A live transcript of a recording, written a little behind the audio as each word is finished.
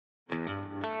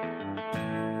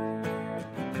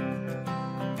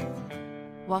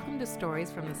Welcome to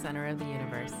Stories from the Center of the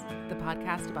Universe, the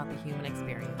podcast about the human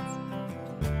experience.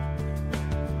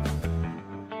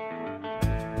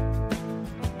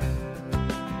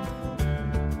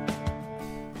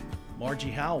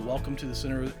 Margie Howell, welcome to the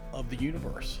Center of the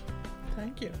Universe.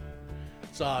 Thank you.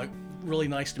 It's really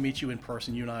nice to meet you in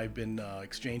person. You and I have been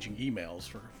exchanging emails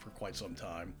for quite some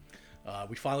time.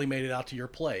 We finally made it out to your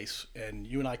place, and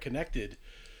you and I connected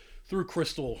through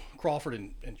Crystal Crawford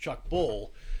and Chuck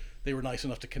Bull. They were nice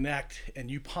enough to connect,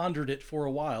 and you pondered it for a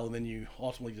while, and then you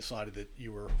ultimately decided that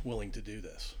you were willing to do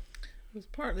this. It was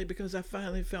partly because I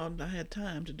finally found I had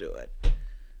time to do it.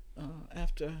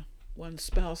 After one's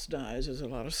spouse dies, there's a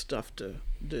lot of stuff to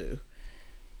do,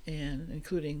 and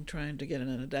including trying to get an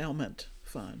endowment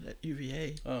fund at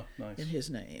UVA in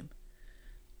his name.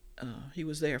 He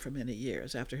was there for many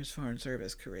years after his Foreign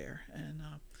Service career, and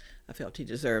I felt he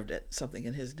deserved it, something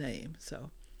in his name.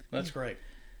 So that's great.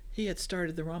 He had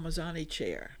started the Ramazzani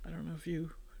Chair. I don't know if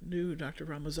you knew Dr.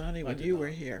 Ramazzani when you were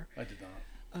here. I did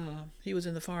not. He was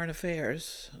in the Foreign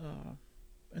Affairs,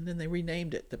 and then they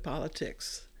renamed it the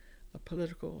Politics, a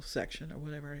political section or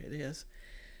whatever it is,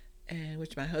 and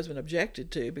which my husband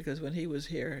objected to because when he was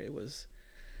here it was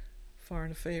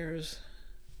Foreign Affairs,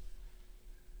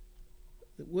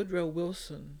 the Woodrow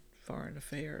Wilson Foreign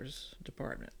Affairs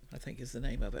Department, I think is the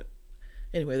name of it.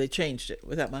 Anyway, they changed it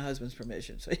without my husband's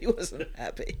permission, so he wasn't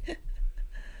happy.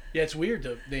 Yeah, it's weird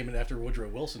to name it after Woodrow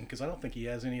Wilson because I don't think he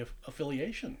has any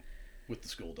affiliation with the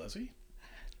school, does he?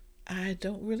 I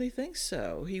don't really think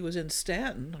so. He was in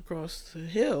Stanton across the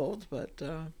hill, but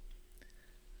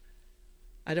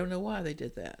I don't know why they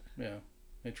did that. Yeah,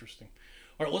 interesting.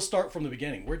 All right, let's start from the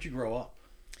beginning. Where'd you grow up?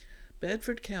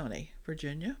 Bedford County,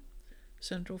 Virginia,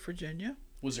 Central Virginia.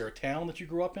 Was there a town that you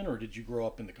grew up in, or did you grow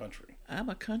up in the country? I'm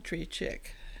a country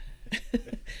chick,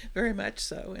 very much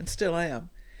so, and still am.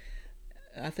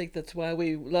 I think that's why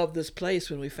we loved this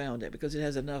place when we found it, because it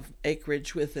has enough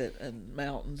acreage with it and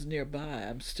mountains nearby.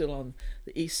 I'm still on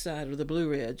the east side of the Blue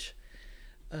Ridge.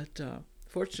 But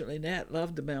fortunately, Nat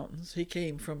loved the mountains. He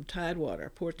came from Tidewater,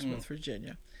 Portsmouth,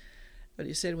 Virginia. But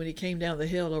he said when he came down the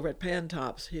hill over at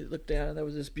Pantops, he looked down and there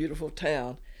was this beautiful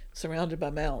town surrounded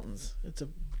by mountains. It's a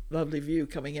lovely view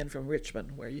coming in from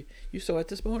Richmond, where you saw it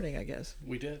this morning, I guess.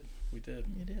 We did. You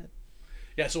did.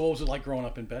 Yeah, so what was it like growing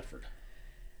up in Bedford?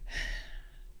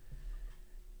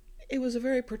 It was a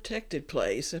very protected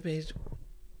place. I mean,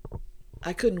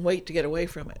 I couldn't wait to get away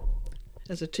from it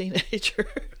as a teenager.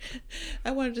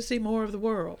 I wanted to see more of the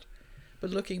world. But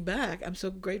looking back, I'm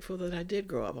so grateful that I did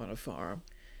grow up on a farm,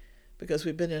 because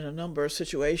we've been in a number of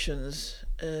situations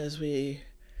as we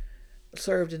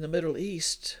served in the Middle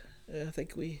East. I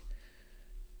think we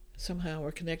somehow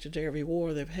were connected to every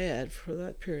war they've had for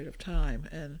that period of time,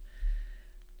 and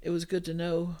it was good to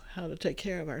know how to take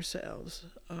care of ourselves,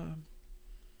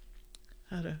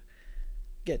 how to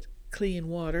get clean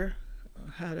water,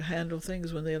 how to handle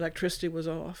things when the electricity was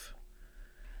off,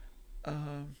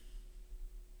 how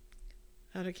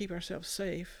to keep ourselves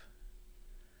safe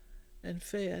and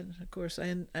fed. Of course,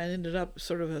 I ended up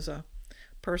sort of as a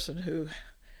person who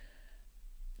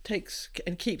takes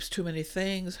and keeps too many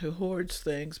things, who hoards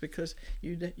things, because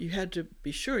you had to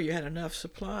be sure you had enough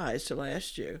supplies to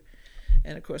last you.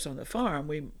 And of course on the farm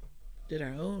we did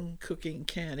our own cooking,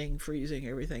 canning, freezing,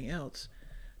 everything else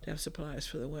to have supplies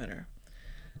for the winter.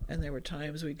 And there were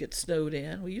times we'd get snowed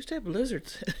in. We used to have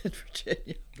blizzards in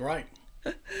Virginia. Right.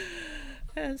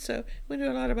 And so we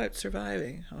knew a lot about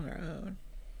surviving on our own.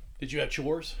 Did you have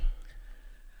chores?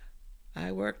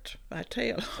 I worked my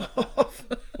tail off.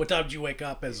 What time did you wake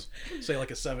up as, say, like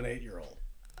a 7-8-year-old?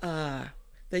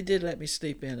 They did let me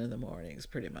sleep in the mornings,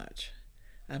 pretty much.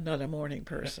 I'm not a morning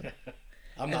person.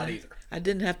 I'm not either. I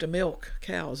didn't have to milk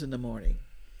cows in the morning.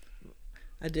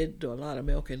 I did do a lot of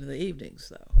milking in the evenings,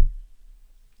 though.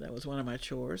 That was one of my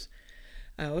chores.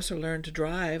 I also learned to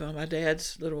drive on my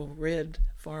dad's little red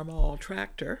Farmall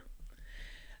tractor.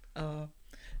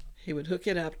 He would hook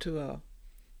it up to a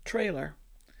trailer,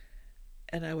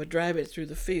 and I would drive it through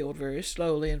the field very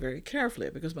slowly and very carefully,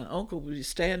 because my uncle would be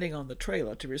standing on the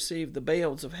trailer to receive the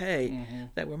bales of hay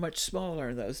that were much smaller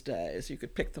in those days. You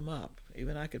could pick them up.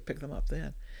 Even I could pick them up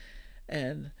then.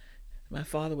 And my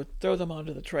father would throw them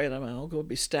onto the trailer. My uncle would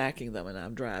be stacking them, and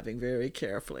I'm driving very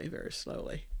carefully, very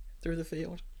slowly through the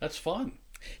field. That's fun.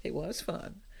 It was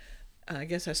fun. I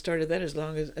guess I started that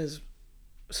as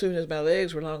soon as my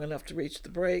legs were long enough to reach the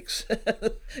brakes,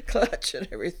 clutch and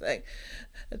everything.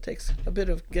 It takes a bit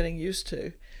of getting used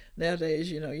to.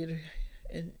 Nowadays,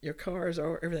 in your cars,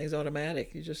 everything's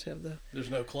automatic. You just have there's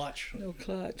no clutch. No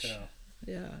clutch.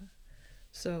 Yeah.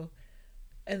 So,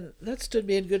 and that stood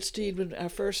me in good stead when our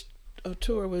first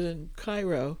tour was in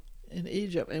Cairo in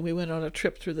Egypt, and we went on a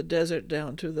trip through the desert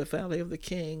down to the Valley of the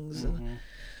Kings and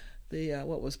the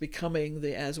what was becoming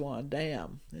the Aswan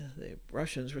Dam. The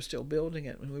Russians were still building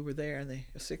it when we were there in the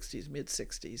 60s,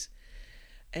 mid-60s.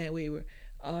 And we were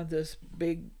on this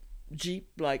big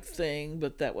Jeep-like thing,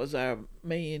 but that was our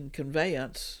main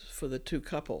conveyance for the two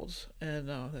couples. And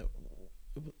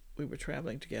we were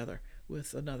traveling together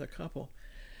with another couple.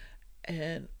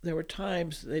 And there were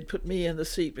times they'd put me in the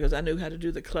seat because I knew how to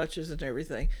do the clutches and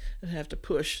everything, and have to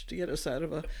push to get us out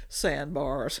of a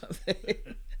sandbar or something.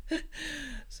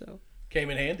 So Came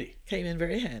in handy. came in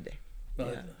very handy.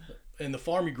 Yeah. And the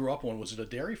farm you grew up on, was it a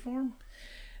dairy farm?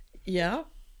 Yeah,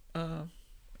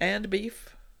 and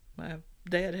beef. My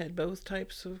dad had both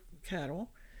types of cattle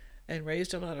and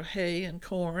raised a lot of hay and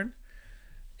corn.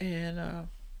 And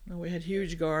we had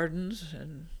huge gardens,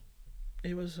 and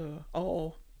it was a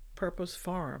all-purpose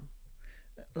farm.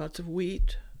 Lots of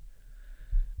wheat.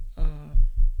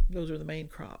 Those were the main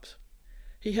crops.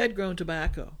 He had grown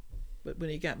tobacco, but when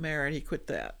he got married, he quit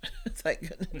that. Thank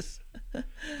goodness.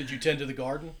 Did you tend to the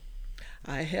garden?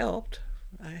 I helped.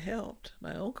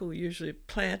 My uncle usually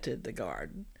planted the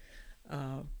garden,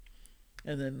 and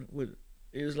then would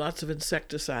use lots of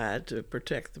insecticide to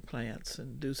protect the plants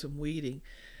and do some weeding.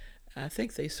 I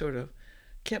think they sort of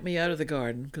kept me out of the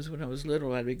garden because when I was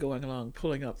little, I'd be going along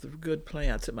pulling up the good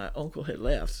plants that my uncle had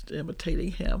left,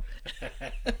 imitating him.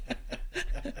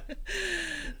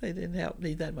 They didn't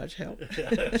need that much help.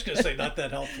 I was going to say, not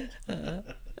that helpful.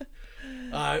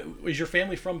 Was your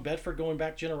family from Bedford going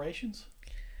back generations?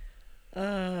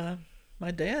 My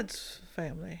dad's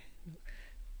family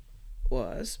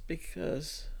was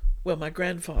because, well, my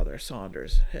grandfather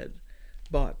Saunders had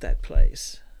bought that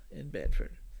place in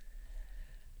Bedford.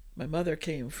 My mother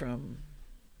came from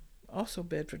also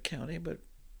Bedford County, but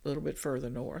a little bit further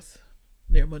north,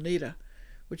 near Moneta,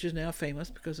 which is now famous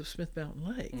because of Smith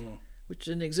Mountain Lake, which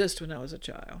didn't exist when I was a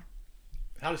child.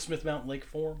 How did Smith Mountain Lake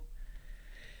form?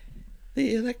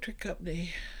 The electric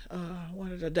company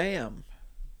wanted a dam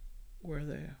where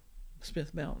the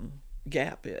Smith Mountain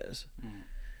Gap is.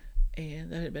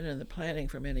 And that had been in the planning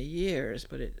for many years,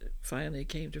 but it finally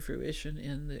came to fruition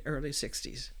in the early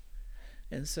 60s.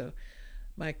 And so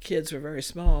my kids were very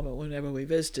small, but whenever we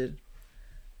visited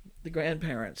the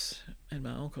grandparents and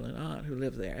my uncle and aunt who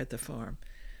lived there at the farm,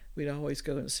 we'd always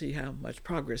go and see how much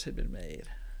progress had been made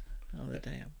on the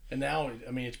dam. And now,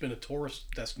 I mean, it's been a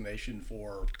tourist destination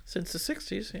since the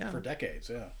 60s, yeah. For decades,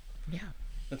 yeah. Yeah.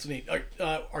 That's neat.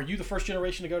 Are you the first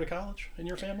generation to go to college in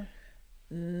your family?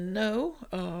 No.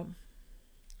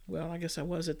 Well, I guess I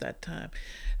was at that time.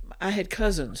 I had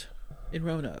cousins in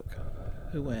Roanoke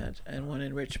who went, and one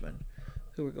in Richmond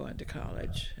who were going to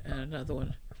college, and another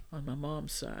one on my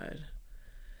mom's side.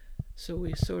 So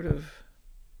we sort of...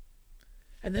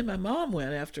 And then my mom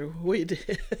went after we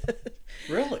did.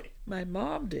 Really? My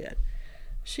mom did.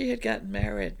 She had gotten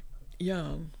married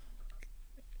young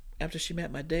after she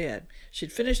met my dad.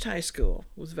 She'd finished high school,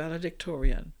 was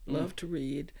valedictorian, loved to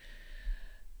read,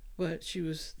 but she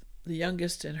was the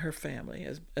youngest in her family,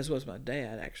 as was my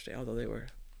dad, actually, although they were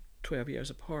 12 years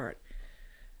apart.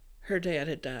 Her dad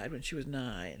had died when she was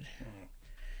 9.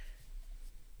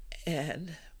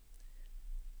 And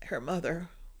her mother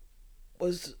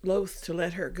was loath to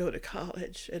let her go to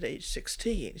college at age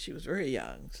 16. She was very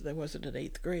young, so there wasn't an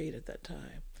 8th grade at that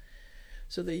time.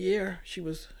 So the year she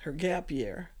was her gap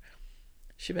year,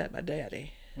 she met my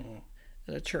daddy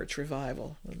at a church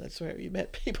revival, and that's where you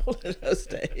met people in those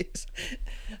days,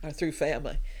 or through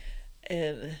family.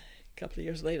 And a couple of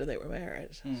years later, they were married.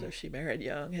 So she married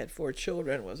young, had 4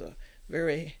 children, was a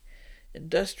very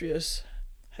industrious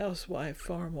housewife,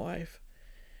 farm wife.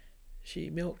 She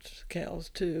milked cows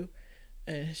too,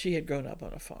 and she had grown up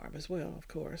on a farm as well, of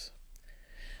course.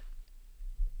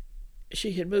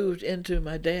 She had moved into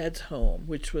my dad's home,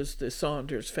 which was the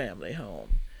Saunders family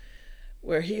home,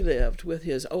 where he lived with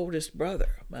his oldest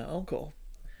brother, my uncle,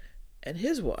 and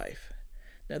his wife.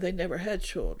 Now, they never had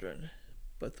children,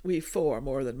 but we 4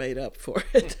 more than made up for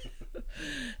it.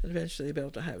 And eventually they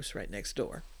built a house right next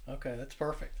door. Okay, that's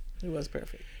perfect. It was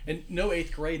perfect. And no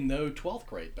 8th grade, no 12th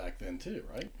grade back then too,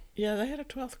 right? Yeah, they had a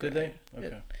 12th grade. Did they?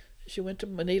 Okay. She went to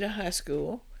Moneta High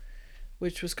School,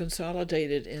 which was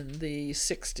consolidated in the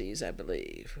 60s, I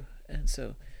believe. And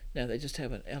so now they just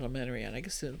have an elementary, and I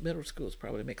guess the middle school is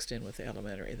probably mixed in with the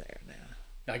elementary there now.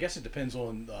 Now, I guess it depends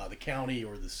on the county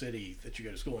or the city that you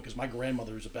go to school in, because my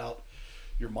grandmother is about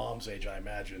your mom's age, I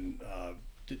imagine,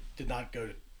 did not go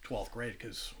to 12th grade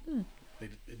because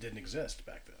it didn't exist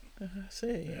back then. I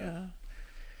see, yeah.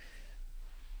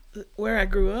 Where I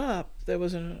grew up, there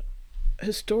was a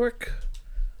historic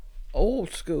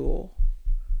old school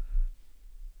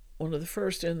one of the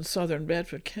first in southern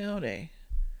Bedford County.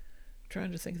 I'm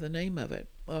trying to think of the name of it.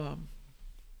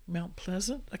 Mount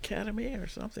Pleasant Academy or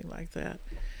something like that.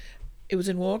 It was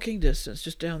in walking distance,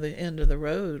 just down the end of the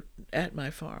road at my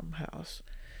farmhouse.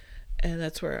 And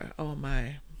that's where all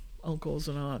my uncles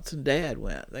and aunts and dad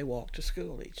went. They walked to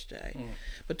school each day.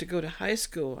 But to go to high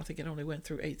school, I think it only went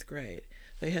through 8th grade.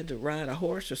 They had to ride a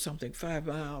horse or something 5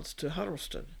 miles to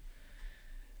Huddleston,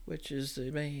 which is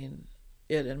the main,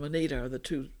 it and Moneta are the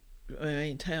two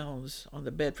main towns on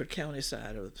the Bedford County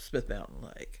side of Smith Mountain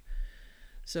Lake.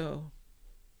 So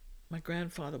my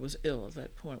grandfather was ill at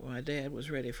that point when my dad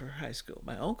was ready for high school.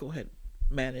 My uncle had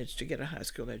managed to get a high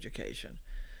school education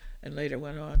and later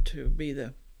went on to be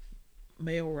the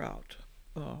mail route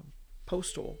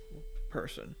postal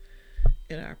person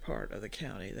in our part of the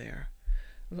county there.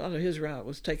 A lot of his route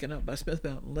was taken up by Smith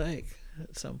Mountain Lake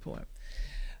at some point.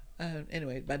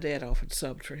 Anyway, my dad often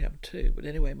subbed for him too. But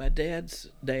anyway, my dad's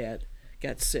dad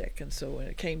got sick, and so when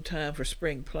it came time for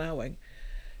spring plowing,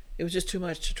 it was just too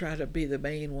much to try to be the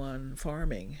main one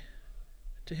farming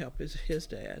to help his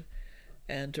dad,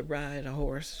 and to ride a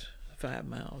horse 5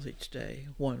 miles each day,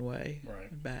 one way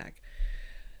and back.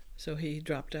 So he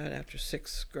dropped out after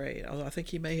 6th grade, although I think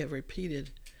he may have repeated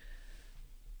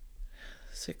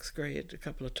 6th grade a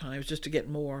couple of times just to get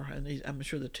more, and I'm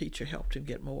sure the teacher helped him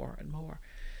get more and more.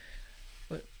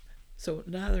 But so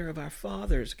neither of our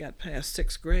fathers got past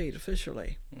 6th grade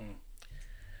officially,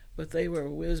 but they were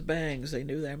whiz-bangs. They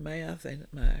knew their math.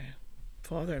 My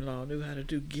father-in-law knew how to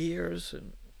do gears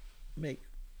and make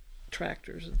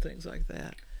tractors and things like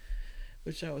that,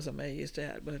 which I was amazed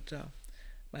at. But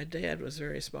my dad was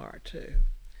very smart too.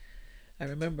 I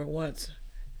remember once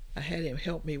I had him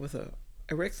help me with a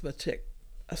arithmetic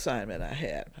assignment I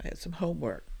had some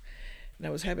homework, and I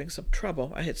was having some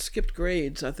trouble. I had skipped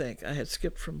grades, I think. I had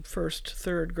skipped from 1st to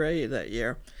 3rd grade that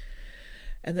year.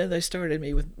 And then they started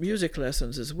me with music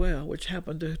lessons as well, which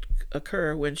happened to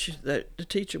occur when the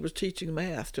teacher was teaching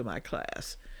math to my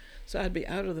class. So I'd be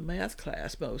out of the math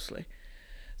class mostly.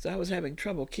 So I was having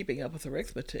trouble keeping up with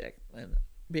arithmetic and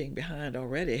being behind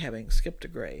already, having skipped a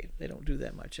grade. They don't do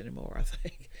that much anymore, I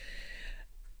think.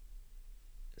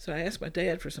 So I asked my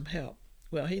dad for some help.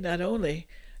 Well, he not only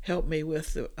helped me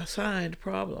with the assigned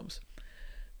problems,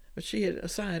 but she had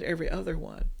assigned every other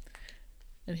one.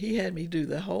 And he had me do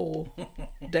the whole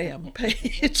damn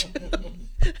page.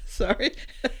 Sorry.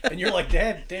 And you're like,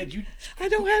 Dad, you... I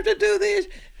don't have to do this.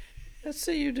 Let's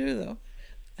see you do, though.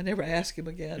 I never asked him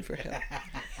again for help.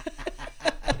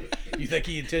 You think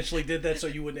he intentionally did that so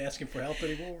you wouldn't ask him for help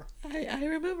anymore? I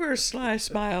remember a sly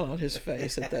smile on his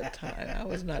face at that time. I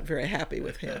was not very happy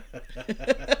with him.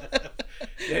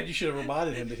 Dad, you should have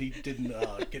reminded him that he didn't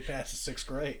get past the 6th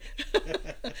grade.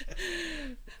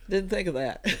 Didn't think of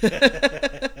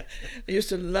that. I used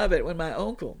to love it when my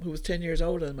uncle, who was 10 years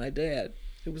older than my dad,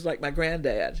 who was like my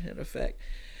granddad, in effect,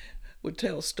 would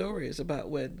tell stories about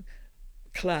when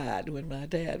Clyde, when my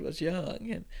dad was young,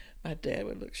 and my dad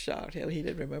would look shocked. Hell, he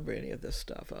didn't remember any of this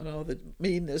stuff, and all the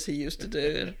meanness he used to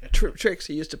do, and tricks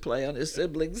he used to play on his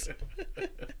siblings.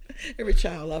 Every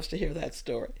child loves to hear that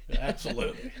story.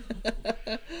 Absolutely.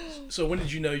 So when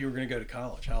did you know you were going to go to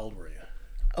college? How old were you?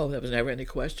 Oh, there was never any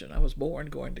question. I was born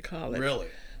going to college. Really?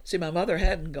 See, my mother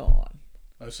hadn't gone.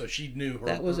 Oh, so she knew her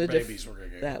That was babies were going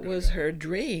to go. That was her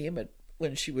dream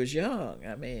when she was young.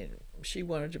 I mean, she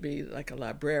wanted to be like a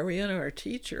librarian or a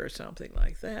teacher or something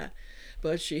like that.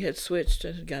 But she had switched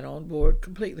and got on board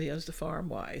completely as the farm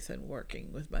wife and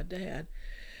working with my dad,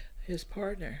 his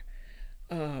partner.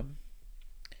 There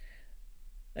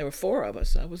were 4 of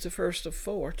us. I was the first of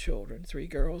 4 children, 3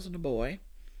 girls and a boy.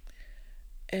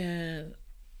 And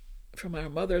from our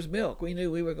mother's milk, we knew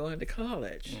we were going to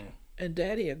college. And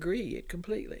Daddy agreed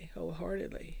completely,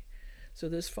 wholeheartedly. So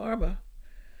this farmer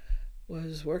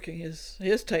was working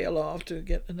his tail off to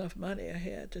get enough money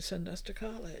ahead to send us to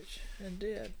college, and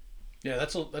did. Yeah,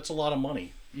 that's a lot of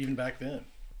money, even back then.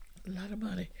 A lot of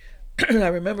money. I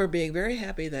remember being very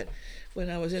happy that when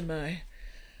I was in my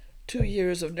 2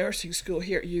 years of nursing school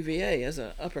here at UVA as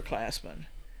an upperclassman,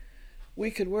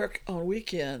 we could work on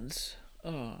weekends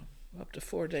up to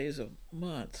 4 days a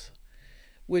month,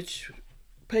 which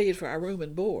paid for our room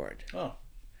and board. Oh.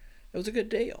 It was a good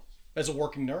deal. As a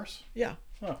working nurse? Yeah.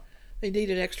 Huh. They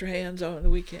needed extra hands on the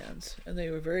weekends, and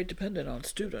they were very dependent on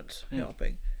students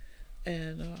helping,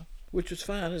 and which was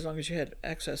fine as long as you had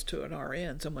access to an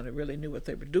RN, someone who really knew what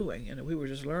they were doing, and we were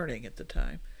just learning at the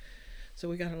time. So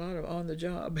we got a lot of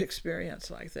on-the-job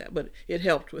experience like that, but it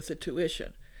helped with the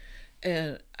tuition.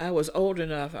 And I was old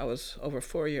enough, I was over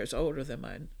 4 years older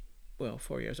than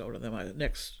 4 years older than my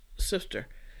next sister,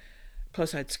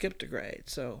 plus I'd skipped a grade,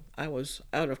 so I was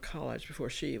out of college before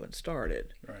she even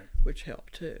started, Right. which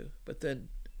helped too. But then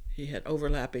he had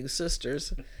overlapping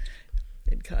sisters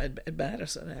in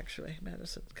Madison, actually,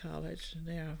 Madison College,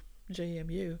 now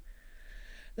JMU.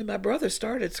 Then my brother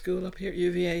started school up here at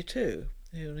UVA too,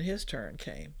 when his turn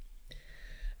came.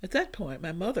 At that point,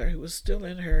 my mother, who was still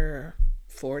in her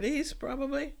 40s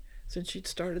probably, since she'd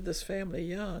started this family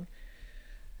young,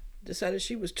 decided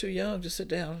she was too young to sit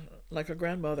down like a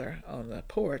grandmother on the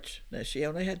porch. Now, she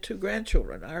only had 2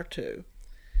 grandchildren, our 2.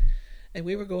 And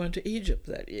we were going to Egypt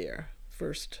that year,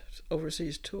 first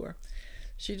overseas tour.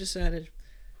 She decided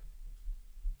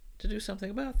to do something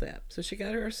about that. So she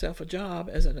got herself a job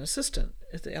as an assistant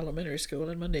at the elementary school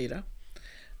in Moneta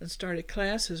and started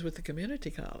classes with the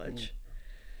community college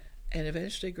and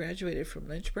eventually graduated from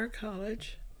Lynchburg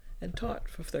College and taught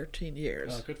for 13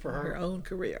 years. Oh, good for her. Her own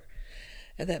career.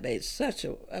 And that made such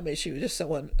a, I mean, she was just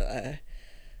someone, I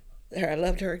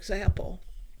loved her example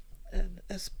and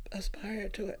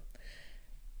aspired to it.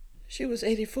 She was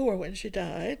 84 when she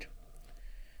died,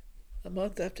 a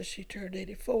month after she turned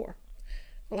 84.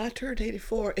 Well, I turned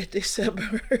 84 in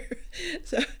December,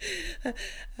 so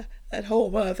that whole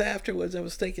month afterwards I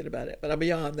was thinking about it, but I'm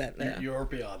beyond that now. You're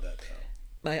beyond that now.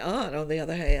 My aunt, on the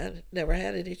other hand, never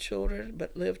had any children,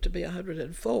 but lived to be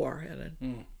 104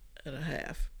 and a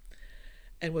half,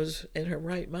 and was in her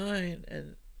right mind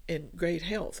and in great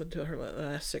health until her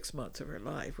last 6 months of her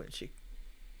life, when she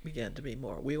began to be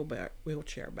more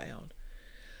wheelchair bound.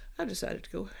 I decided to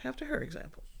go after her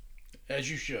example. As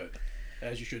you should.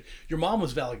 As you should. Your mom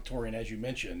was valedictorian, as you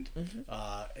mentioned,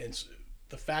 and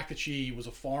the fact that she was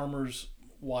a farmer's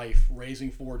wife,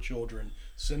 raising 4 children,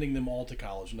 sending them all to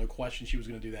college, no question she was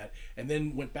going to do that, and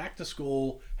then went back to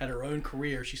school, had her own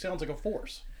career. She sounds like a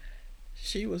force.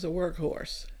 She was a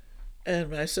workhorse, and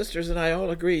my sisters and I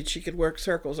all agreed she could work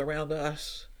circles around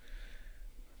us.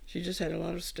 She just had a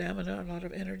lot of stamina, a lot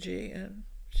of energy, and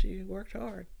she worked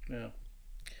hard. Yeah.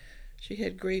 She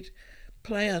had great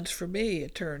plans for me,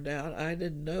 it turned out. I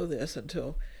didn't know this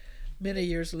until many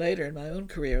years later in my own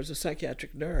career as a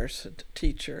psychiatric nurse, and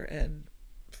teacher, and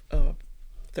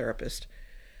therapist,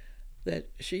 that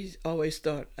she always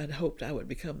thought and hoped I would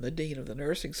become the dean of the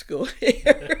nursing school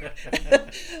here.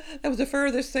 That was the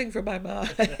furthest thing from my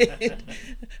mind.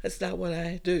 That's not what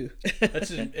I do.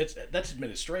 That's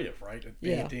administrative, right?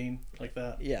 Being a dean like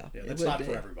that? Yeah. That's not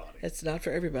for everybody. It's not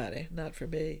for everybody, not for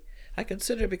me. I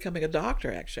considered becoming a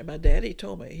doctor, actually. My daddy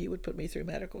told me he would put me through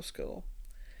medical school.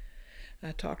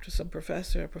 I talked to a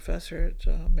professor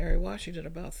at Mary Washington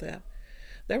about that.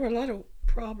 There were a lot of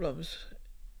problems.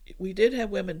 We did have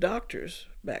women doctors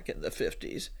back in the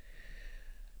 50s,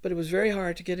 but it was very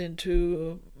hard to get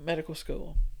into medical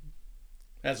school.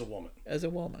 As a woman. As a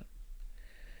woman.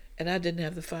 And I didn't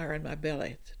have the fire in my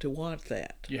belly to want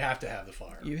that. You have to have the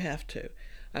fire. You have to.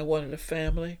 I wanted a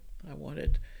family.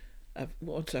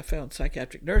 Once I found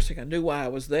psychiatric nursing, I knew why I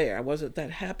was there. I wasn't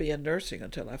that happy in nursing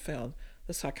until I found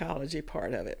the psychology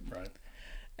part of it. Right.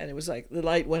 And it was like the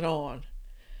light went on.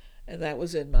 And that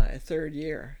was in my 3rd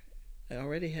year. I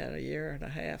already had a year and a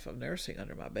half of nursing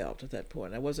under my belt at that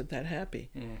point. I wasn't that happy.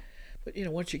 But,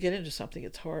 once you get into something,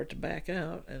 it's hard to back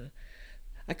out. And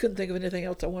I couldn't think of anything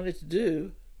else I wanted to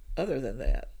do other than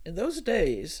that. In those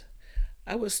days,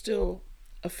 I was still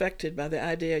affected by the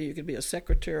idea you could be a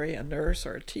secretary, a nurse,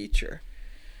 or a teacher.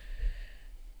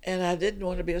 And I didn't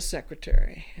want to be a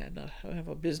secretary, and I have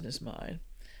a business mind.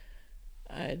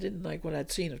 I didn't like what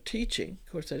I'd seen of teaching.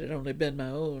 Of course, it had only been my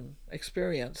own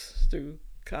experience through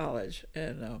college,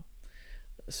 and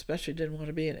especially didn't want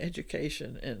to be in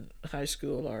education in high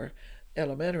school or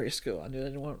elementary school. I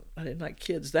didn't like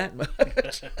kids that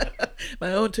much.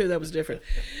 My own too, that was different.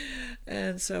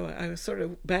 And so I was sort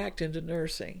of backed into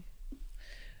nursing.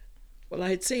 Well,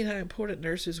 I had seen how important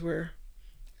nurses were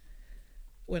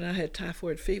when I had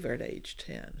typhoid fever at age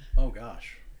 10. Oh,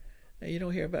 gosh. Now, you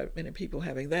don't hear about many people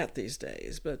having that these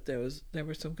days, but there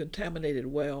were some contaminated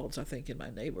wells, I think, in my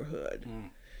neighborhood.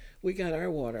 We got our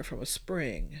water from a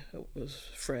spring. It was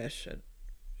fresh, and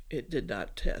it did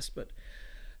not test, but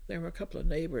there were a couple of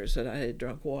neighbors that I had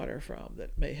drunk water from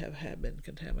that may have been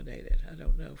contaminated. I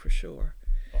don't know for sure.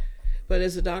 But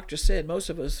as the doctor said, most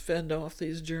of us fend off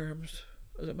these germs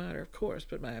as a matter of course,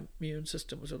 but my immune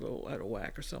system was a little out of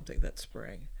whack or something that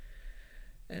spring.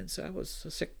 And so I was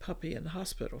a sick puppy in the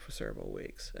hospital for several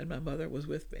weeks, and my mother was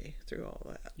with me through all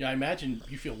that. Yeah, I imagine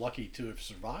you feel lucky to have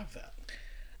survived that.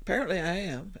 Apparently I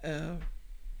am.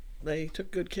 They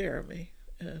took good care of me,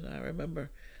 and I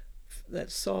remember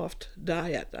that soft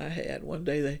diet I had. One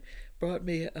day they brought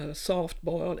me a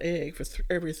soft-boiled egg for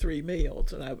every 3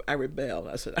 meals, and I rebelled.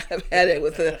 I said, I've had it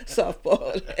with the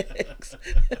soft-boiled eggs.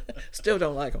 Still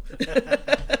don't like them.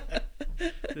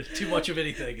 Too much of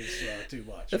anything is too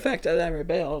much. The fact that I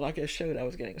rebelled, I guess, showed I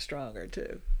was getting stronger,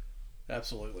 too.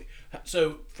 Absolutely.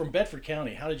 So, from Bedford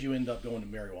County, how did you end up going to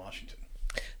Mary Washington?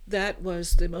 That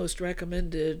was the most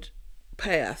recommended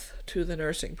path to the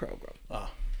nursing program.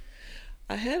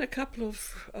 I had a couple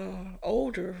of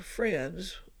older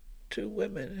friends, 2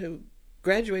 women who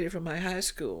graduated from my high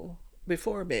school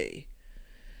before me,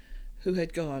 who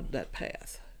had gone that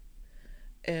path.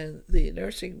 And the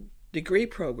nursing degree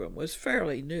program was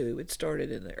fairly new. It started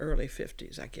in the early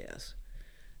 50s, I guess.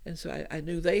 And so I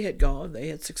knew they had gone, they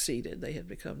had succeeded, they had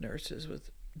become nurses with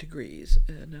degrees.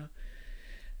 And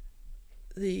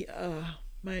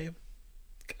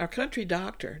our country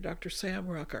doctor, Dr. Sam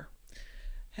Rucker,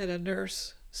 had a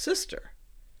nurse sister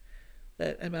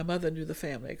and my mother knew the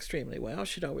family extremely well.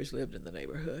 She'd always lived in the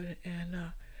neighborhood,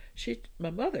 and my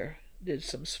mother did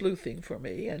some sleuthing for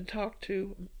me and talked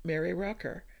to Mary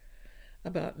Rucker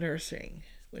about nursing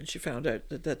when she found out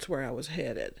that that's where I was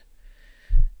headed.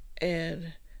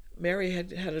 And Mary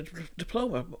had a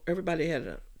diploma. Everybody had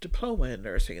a diploma in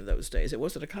nursing in those days. It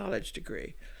wasn't a college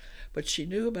degree, but she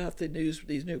knew about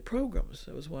these new programs.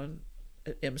 There was one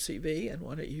at MCV and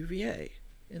one at UVA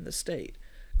in the state.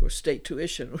 Of course, state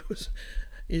tuition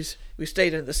we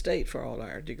stayed in the state for all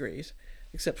our degrees,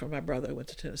 except for my brother who went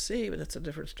to Tennessee, but that's a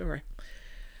different story.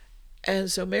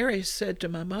 And so Mary said to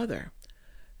my mother,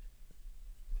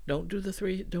 don't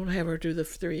have her do the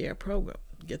 3-year program.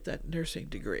 Get that nursing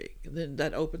degree. And then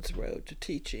that opens the road to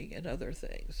teaching and other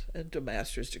things, and to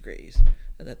master's degrees.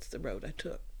 And that's the road I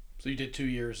took. So you did 2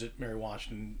 years at Mary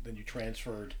Washington, then you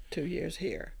transferred 2 years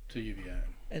here to UVA.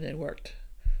 And then worked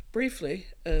briefly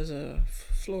as a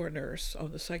floor nurse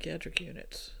on the psychiatric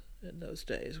units. In those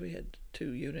days, we had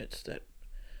 2 units that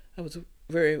I was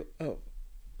very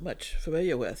much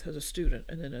familiar with as a student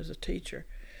and then as a teacher.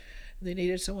 They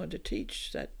needed someone to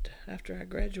teach that after I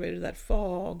graduated that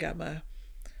fall, got my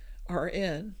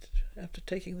RN after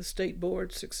taking the state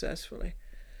board successfully.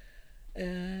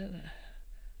 And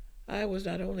I was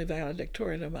not only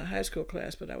valedictorian of my high school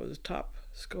class, but I was a top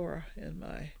scorer in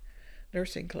my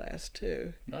nursing class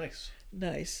too. Nice.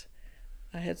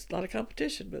 I had a lot of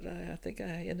competition, but I think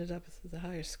I ended up with the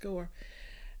highest score.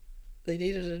 They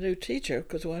needed a new teacher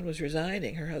because one was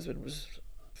resigning. Her husband was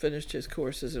finished his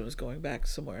courses and was going back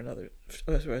somewhere,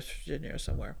 West Virginia or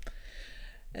somewhere.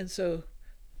 And so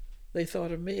they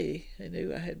thought of me. They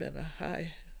knew I had been a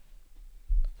high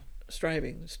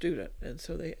striving student, and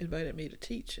so they invited me to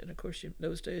teach. And of course, in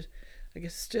those days, I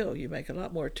guess still you make a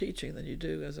lot more teaching than you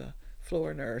do as a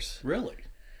floor nurse. Really?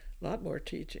 A lot more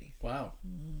teaching. Wow.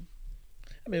 Mm-hmm.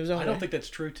 I mean, it was only, I don't think that's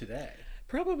true today.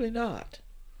 Probably not.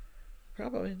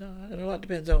 And a lot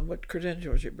depends on what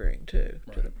credentials you bring to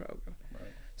the program. Right.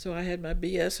 So I had my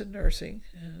BS in nursing,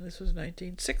 and this was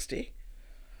 1960.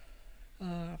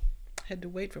 Had to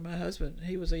wait for my husband.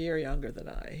 He was a year younger than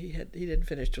I. He didn't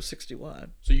finish till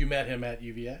 61. So you met him at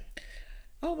UVA?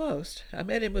 Almost. I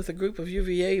met him with a group of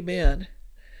UVA men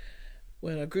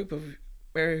when a group of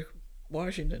Mary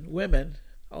Washington women,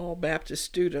 all Baptist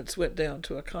students, went down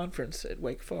to a conference at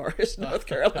Wake Forest, North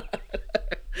Carolina.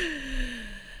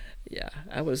 Yeah,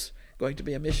 I was going to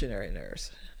be a missionary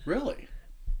nurse. Really?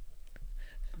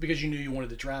 Because you knew you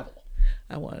wanted to travel?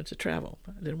 I wanted to travel.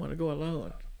 I didn't want to go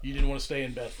alone. You didn't want to stay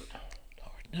in Bedford?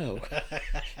 Lord, no.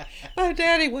 My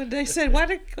daddy one day said,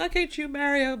 why can't you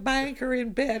marry a banker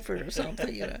in Bedford or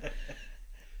something, you know?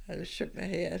 I just shook my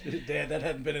head. Dad, that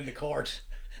hadn't been in the cards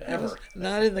ever.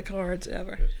 Not in the cards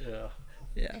ever.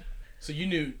 Yeah. So you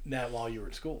knew Nat while you were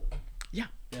at school?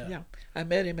 Yeah. I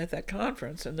met him at that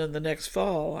conference, and then the next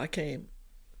fall I came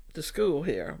to school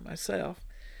here myself,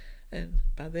 and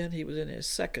by then he was in his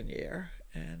 2nd year,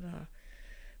 and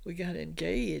we got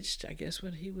engaged, I guess,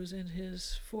 when he was in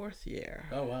his 4th year.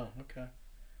 Oh, wow, okay.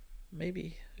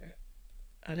 Maybe.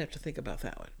 I'd have to think about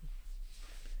that one.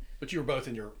 But you were both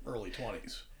in your early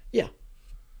 20s? Yeah,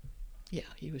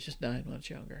 he was just 9 months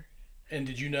younger. And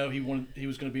did you know he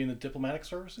was going to be in the diplomatic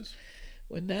services?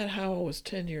 When Nat Howell was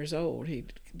 10 years old, he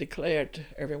declared to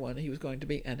everyone he was going to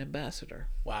be an ambassador.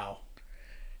 Wow.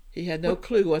 He had no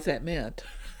clue what that meant.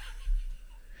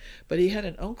 But he had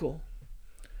an uncle,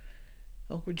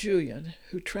 Uncle Julian,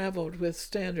 who traveled with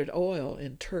Standard Oil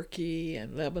in Turkey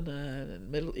and Lebanon and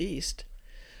Middle East.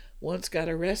 Once got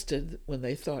arrested when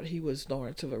they thought he was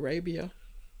Lawrence of Arabia.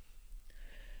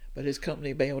 But his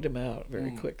company bailed him out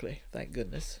very quickly, thank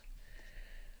goodness.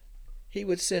 He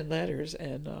would send letters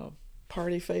and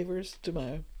party favors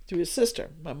to his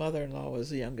sister. My mother-in-law was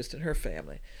the youngest in her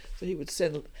family. So he would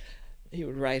send he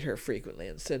would write her frequently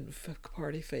and send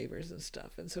party favors and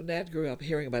stuff. And so Nat grew up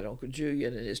hearing about Uncle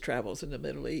Julian and his travels in the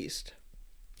Middle East.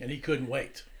 And he couldn't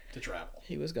wait to travel.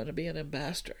 He was going to be an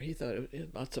ambassador. He thought it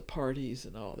was lots of parties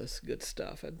and all this good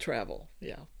stuff and travel.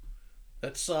 Yeah.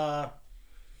 That's, I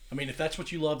mean, if that's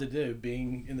what you love to do,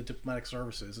 being in the diplomatic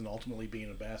services and ultimately being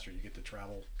an ambassador, you get to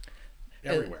travel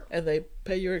everywhere. And they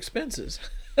pay your expenses.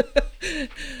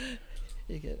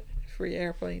 You get free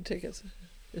airplane tickets.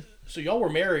 So y'all were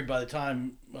married by the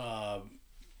time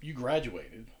you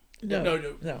graduated.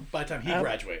 No. By the time he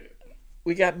graduated.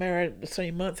 We got married the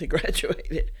same month he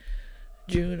graduated,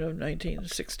 June of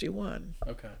 1961.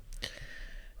 Okay.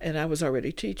 And I was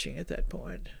already teaching at that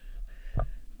point.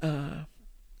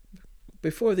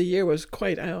 Before the year was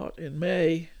quite out, in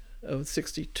May of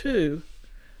 62,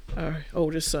 our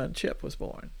oldest son, Chip, was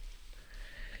born.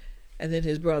 And then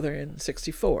his brother in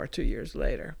 64, 2 years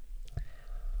later.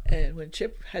 And when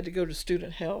Chip had to go to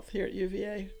student health here at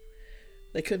UVA,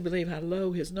 they couldn't believe how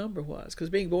low his number was. Because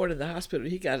being born in the hospital,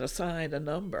 he got assigned a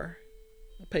number,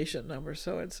 a patient number,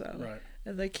 so-and-so. Right.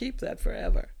 And they keep that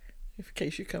forever, in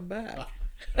case you come back.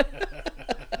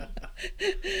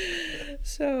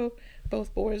 So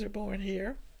both boys are born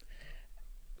here.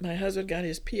 My husband got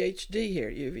his PhD here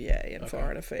at UVA in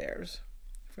foreign affairs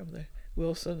from the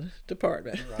Wilson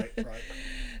Department. Right.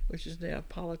 Which is now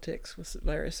politics with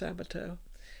Larry Sabato,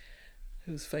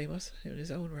 who's famous in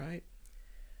his own right.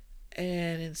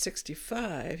 And in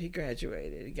 65, he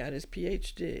graduated. He got his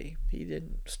PhD. He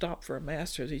didn't stop for a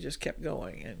master's. He just kept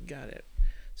going and got it.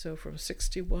 So from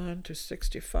 61 to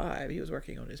 65, he was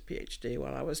working on his PhD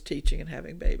while I was teaching and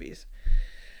having babies.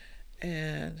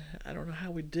 And I don't know how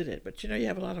we did it, but you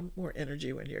have a lot more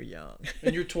energy when you're young.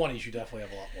 In your 20s, you definitely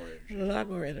have a lot more energy. A lot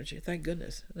more energy, thank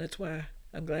goodness. And that's why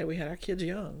I'm glad we had our kids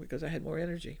young, because I had more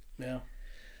energy. Yeah.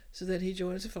 So then he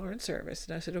joins the Foreign Service,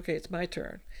 and I said, okay, it's my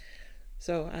turn.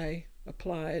 So I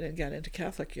applied and got into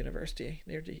Catholic University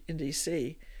in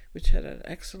D.C., which had an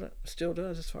excellent, still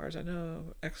does as far as I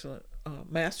know, excellent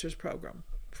master's program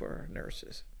for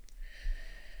nurses.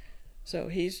 So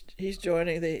he's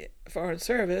joining the Foreign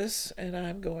Service, and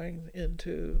I'm going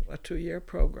into a 2-year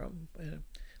program. And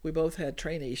we both had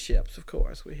traineeships, of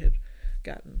course. We had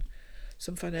gotten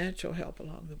some financial help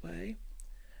along the way,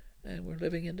 and we're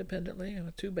living independently and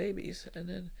with 2 babies. And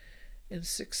then in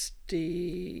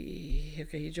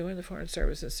he joined the Foreign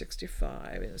Service in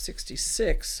 65. In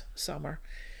 66 summer,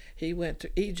 he went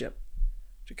to Egypt,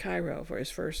 to Cairo, for his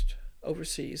first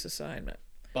overseas assignment.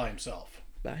 By himself.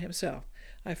 By himself.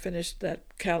 I finished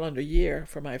that calendar year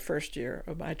for my first year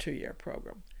of my 2-year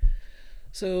program.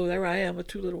 So there I am with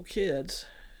 2 little kids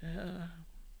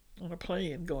on a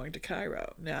plane going to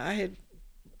Cairo. Now, I had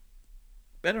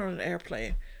been on an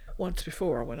airplane once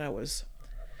before when I was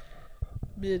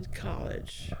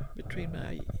mid-college, between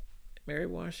my Mary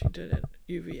Washington and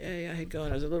UVA. I had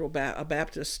gone as a little a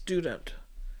Baptist student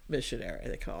missionary,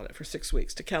 they called it, for 6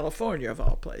 weeks to California, of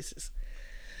all places.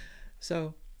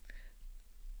 So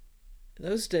in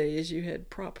those days, you had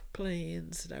prop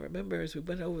planes, and I remember as we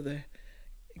went over the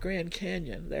Grand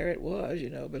Canyon, there it was,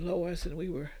 below us, and we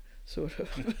were sort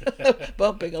of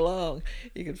bumping along.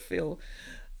 You could feel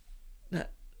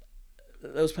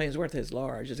those planes weren't as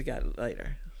large as it got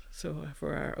later. So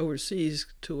for our overseas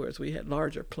tours, we had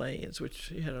larger planes, which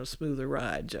had a smoother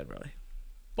ride generally.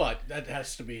 But that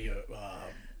has to be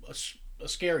a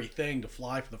scary thing to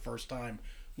fly for the first time,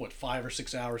 5 or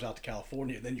 6 hours out to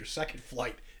California, and then your second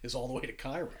flight is all the way to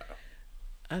Cairo.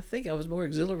 I think I was more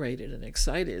exhilarated and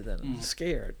excited than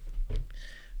scared.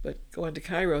 But going to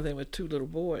Cairo then with 2 little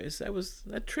boys,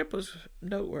 that trip was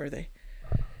noteworthy.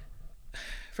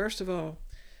 First of all,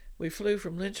 we flew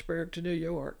from Lynchburg to New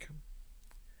York,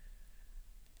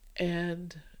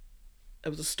 and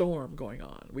there was a storm going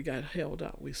on. We got held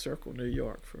up. We circled New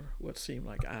York for what seemed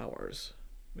like hours,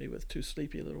 me with 2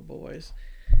 sleepy little boys.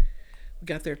 We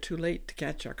got there too late to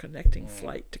catch our connecting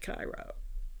flight to Cairo.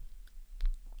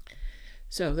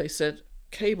 So they said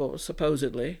cables,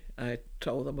 supposedly. I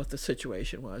told them what the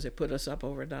situation was. They put us up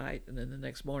overnight, and then the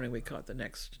next morning we caught the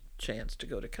next chance to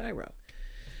go to Cairo.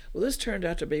 Well, this turned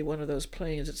out to be one of those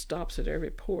planes that stops at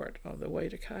every port on the way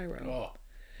to Cairo. Oh.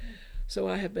 So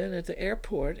I have been at the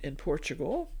airport in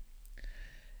Portugal,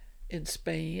 in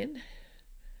Spain,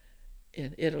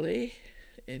 in Italy,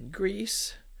 in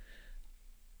Greece.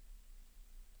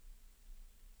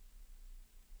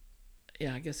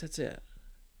 Yeah, I guess that's it.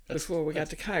 Before we got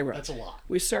to Cairo. That's a lot.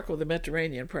 We circled the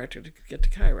Mediterranean practically to get to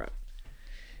Cairo.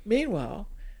 Meanwhile,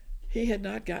 he had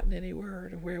not gotten any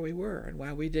word of where we were and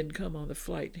why we didn't come on the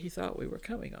flight he thought we were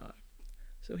coming on.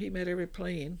 So he met every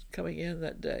plane coming in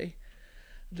that day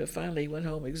until finally he went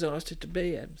home exhausted to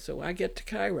bed. So I get to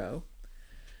Cairo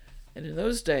And in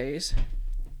those days,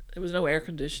 there was no air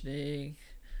conditioning.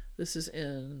 This is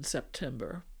in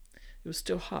September. It was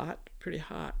still hot, pretty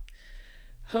hot.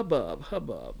 Hubbub,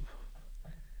 hubbub.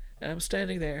 And I'm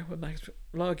standing there with my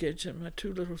luggage and my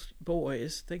two little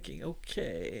boys thinking,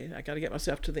 okay, I got to get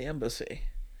myself to the embassy,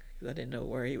 because I didn't know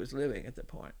where he was living at the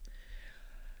point.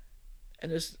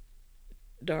 And this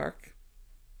dark,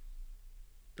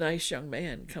 nice young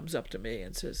man comes up to me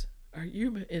and says, "Are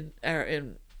you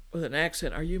with an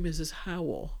accent? Are you Mrs.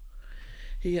 Howell?"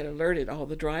 He had alerted all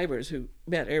the drivers who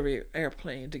met every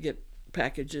airplane to get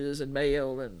packages and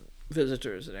mail and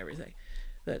visitors and everything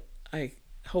that I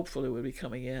hopefully would be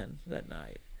coming in that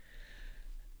night.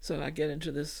 So I get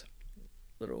into this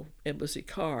little embassy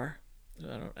car.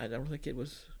 I don't think it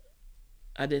was.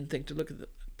 I didn't think to look at the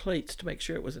plates to make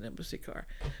sure it was an embassy car.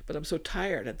 But I'm so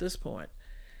tired at this point,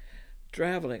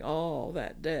 traveling all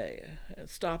that day and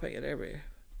stopping at every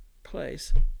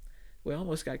place. We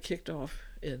almost got kicked off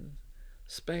in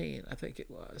Spain, I think it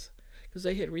was, because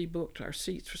they had rebooked our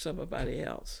seats for somebody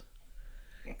else.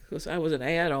 Because I was an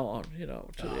add-on,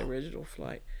 to the original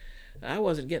flight. I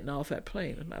wasn't getting off that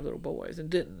plane with my little boys and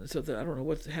didn't. So I don't know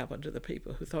what happened to the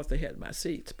people who thought they had my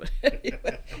seats. But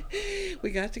anyway, we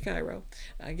got to Cairo.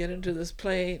 I get into this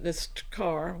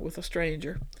car with a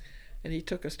stranger, and he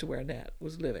took us to where Nat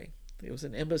was living. It was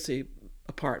an embassy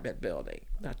apartment building,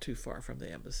 not too far from the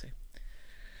embassy.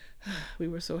 We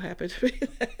were so happy to be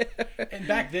there. And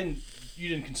back then, you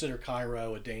didn't consider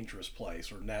Cairo a dangerous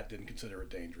place, or Nat didn't consider it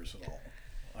dangerous at all,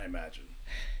 I imagine.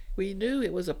 We knew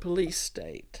it was a police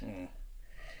state.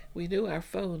 We knew our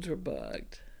phones were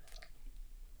bugged.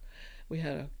 We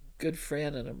had a good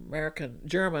friend, an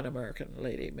German-American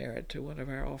lady married to one of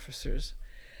our officers,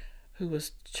 who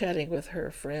was chatting with her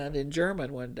friend in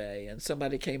German one day, and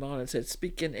somebody came on and said,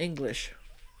 "Speak in English."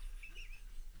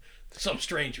 Some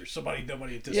stranger, nobody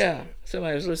anticipated. Yeah,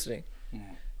 somebody was listening.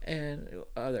 And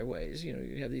other ways,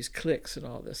 you have these clicks and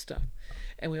all this stuff.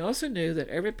 And we also knew that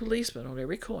every policeman on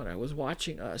every corner was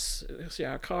watching us. See,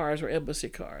 our cars were embassy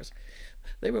cars.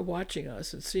 They were watching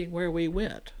us and seeing where we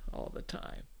went all the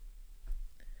time.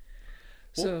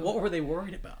 So, what were they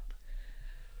worried about?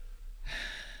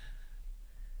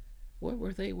 What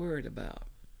were they worried about?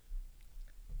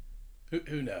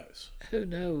 Who knows? Who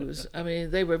knows? I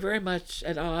mean, they were very much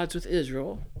at odds with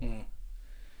Israel.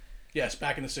 Yes,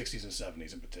 back in the 60s and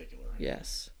 70s in particular.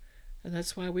 Yes. And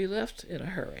that's why we left in a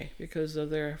hurry, because of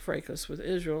their fracas with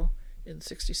Israel in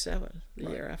 67, the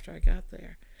year after I got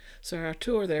there. So our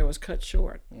tour there was cut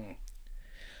short.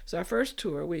 So our first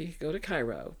tour, we go to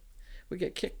Cairo. We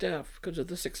get kicked out because of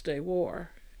the 6-day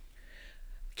war.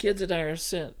 Kids and I are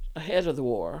sent ahead of the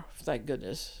war, thank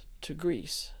goodness, to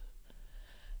Greece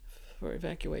for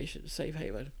evacuation, safe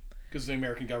haven. Because the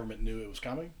American government knew it was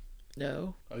coming?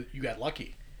 No. You got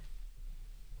lucky.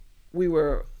 We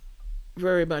were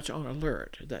very much on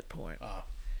alert at that point.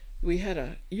 We had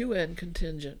a UN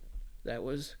contingent that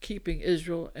was keeping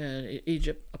Israel and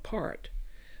Egypt apart.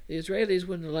 The Israelis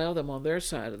wouldn't allow them on their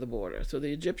side of the border, so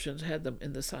the Egyptians had them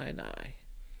in the Sinai.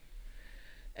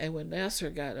 And when Nasser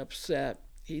got upset,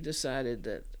 he decided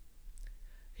that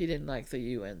he didn't like the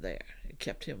UN there. It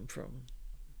kept him from,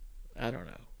 I don't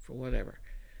know, for whatever.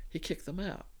 He kicked them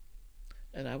out.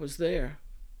 And I was there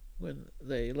when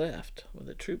they left, when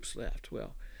the troops left.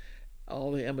 Well,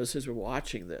 all the embassies were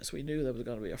watching this. We knew there was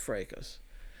going to be a fracas.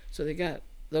 So they got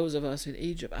those of us in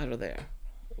Egypt out of there,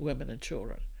 women and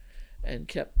children, and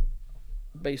kept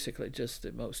basically just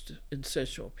the most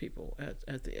essential people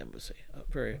at the embassy.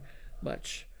 A very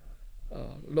much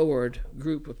lowered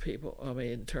group of people,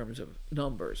 in terms of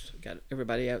numbers. Got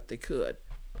everybody out they could.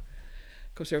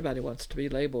 Of course, everybody wants to be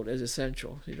labeled as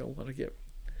essential. You don't want to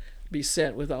be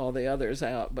sent with all the others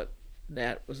out, but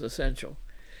Nat was essential,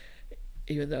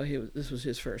 even though this was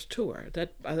his first tour.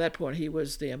 By that point, he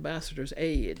was the ambassador's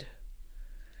aide.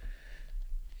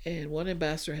 And one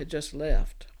ambassador had just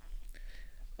left.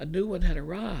 A new one had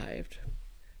arrived,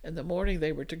 and the morning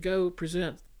they were to go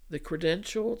present the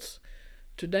credentials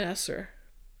to Nasser,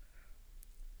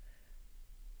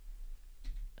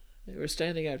 they were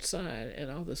standing outside,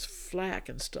 and all this flak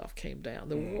and stuff came down.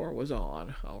 The war was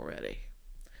on already.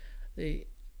 The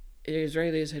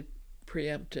Israelis had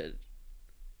preempted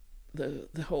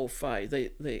the whole fight.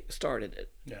 They started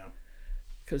it. Yeah.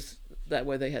 Because that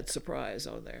way they had surprise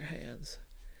on their hands.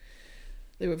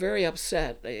 They were very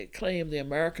upset. They claimed the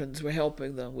Americans were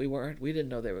helping them. We weren't. We didn't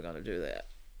know they were going to do that,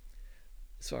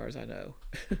 as far as I know.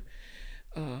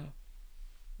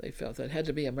 They felt that it had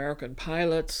to be American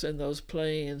pilots in those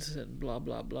planes and blah,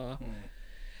 blah, blah.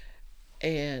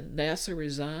 And Nasser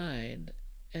resigned,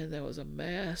 and there was a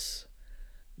mass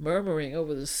murmuring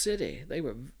over the city.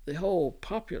 The whole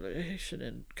population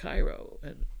in Cairo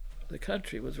and the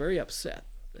country was very upset.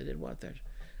 They didn't want that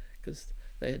because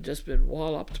they had just been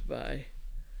walloped by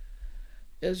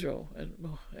Israel,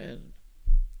 and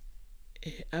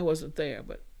I wasn't there,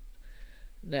 but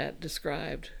Nat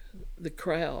described the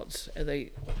crowds, and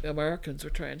the Americans were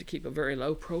trying to keep a very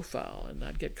low profile and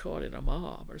not get caught in a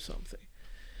mob or something.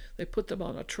 They put them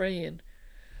on a train.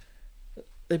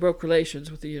 They broke relations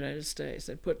with the United States.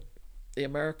 They put the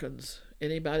Americans,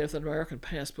 anybody with an American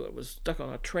passport was stuck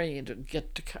on a train to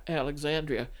get to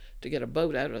Alexandria to get a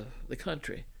boat out of the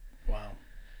country. Wow.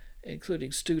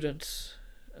 Including students,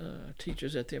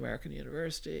 teachers at the American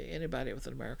University, anybody with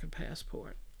an American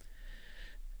passport.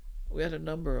 We had a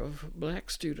number of black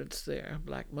students there,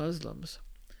 black Muslims,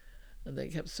 and they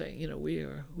kept saying, we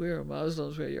are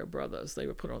Muslims, we're your brothers. They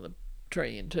were put on the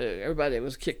train too. Everybody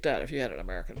was kicked out if you had an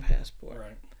American passport.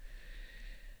 Right.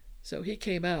 So he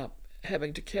came out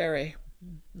having to carry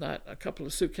not a couple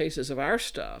of suitcases of our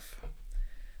stuff.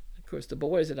 Of course, the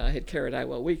boys and I had carried out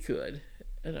what we could,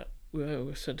 and we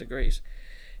were sent to Greece.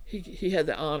 He had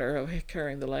the honor of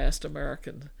carrying the last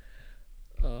American,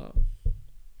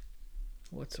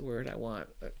 what's the word I want?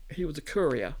 He was a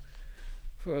courier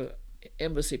for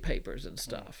embassy papers and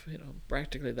stuff.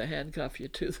 Practically they handcuff you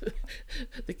to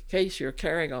the case you're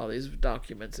carrying all these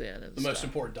documents in. And the most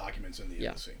important documents in the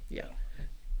embassy. Yeah.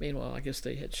 Meanwhile, I guess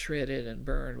they had shredded and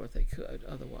burned what they could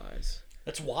otherwise.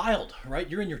 That's wild, right?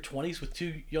 You're in your 20s with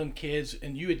two young kids,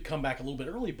 and you had come back a little bit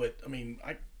early, but I mean,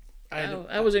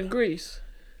 I was in Greece.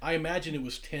 I imagine it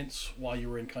was tense while you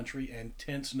were in country, and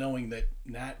tense knowing that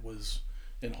Nat was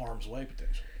in harm's way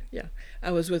potentially. Yeah,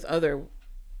 I was with other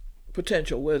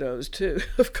potential widows too,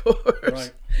 of course.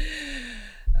 Right.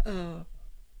 The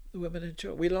women and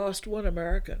children. We lost one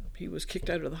American. He was kicked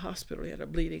out of the hospital. He had a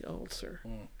bleeding ulcer.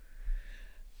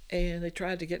 And they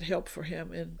tried to get help for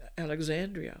him in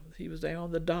Alexandria. He was there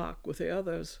on the dock with the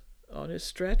others on his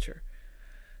stretcher,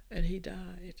 and he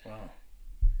died. Wow.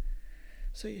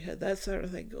 So you had that sort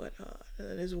of thing going on. And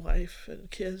then his wife and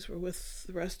kids were with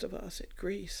the rest of us in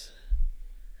Greece.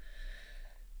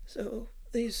 So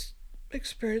these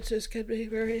experiences can be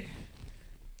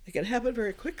they can happen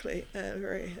very quickly, and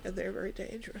they're very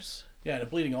dangerous. Yeah, and a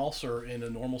bleeding ulcer in a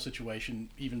normal situation,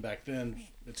 even back then,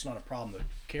 it's not a problem to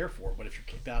care for. But if you're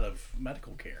kicked out of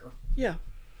medical care, yeah,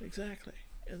 exactly.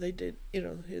 And they did,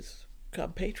 his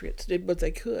compatriots did what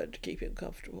they could to keep him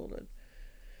comfortable and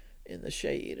in the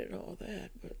shade and all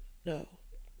that. But no,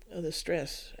 the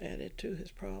stress added to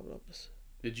his problems.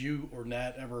 Did you or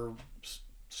Nat ever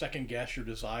second guess your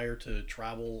desire to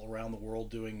travel around the world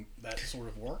doing that sort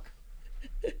of work?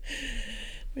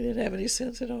 We didn't have any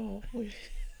sense at all.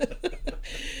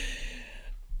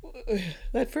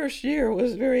 That first year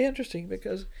was very interesting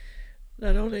because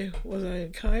not only was I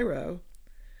in Cairo,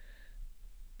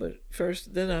 but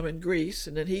then I'm in Greece,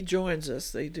 and then he joins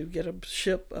us. They do get a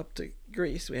ship up to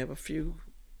Greece. We have a few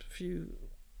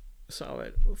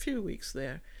weeks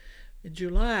there. In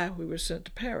July, we were sent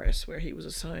to Paris, where he was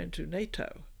assigned to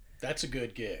NATO. That's a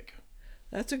good gig.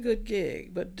 That's a good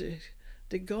gig, but de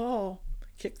Gaulle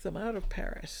kicked them out of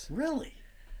Paris. Really?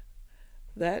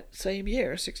 That same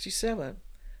year, 1967,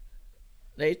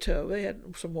 NATO, they had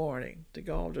some warning. De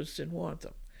Gaulle just didn't want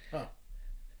them. Oh.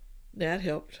 Nat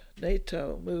helped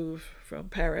NATO move from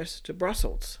Paris to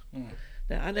Brussels.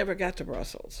 Now, I never got to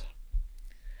Brussels.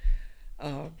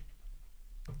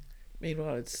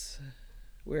 Meanwhile,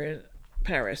 we're in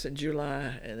Paris in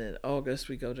July, and in August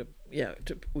we go to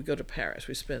Paris.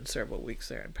 We spend several weeks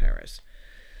there in Paris.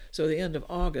 So at the end of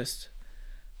August,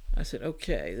 I said,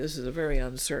 okay, this is a very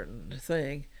uncertain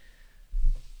thing.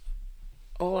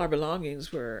 All our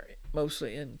belongings were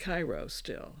mostly in Cairo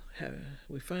still.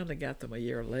 We finally got them a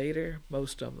year later,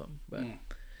 most of them. But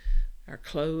our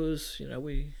clothes,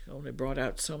 we only brought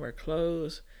out summer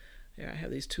clothes. I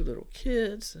have these two little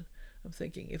kids. I'm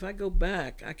thinking, if I go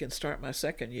back, I can start my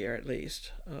second year at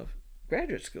least of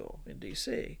graduate school in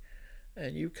D.C.,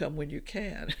 and you come when you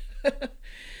can.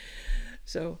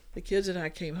 So the kids and I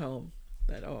came home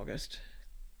that August.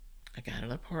 I got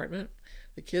an apartment.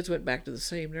 The kids went back to the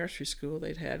same nursery school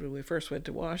they'd had when we first went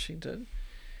to Washington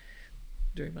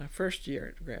during my first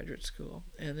year at graduate school.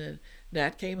 And then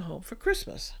Nat came home for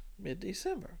Christmas,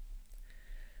 mid-December,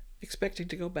 expecting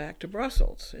to go back to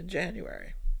Brussels in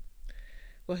January.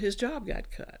 Well, his job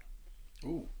got cut.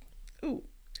 Ooh.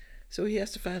 So he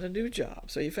has to find a new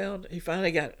job. So he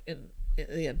finally got in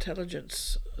the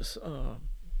intelligence,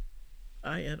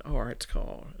 INR it's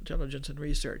called, Intelligence and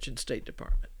Research in State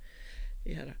Department.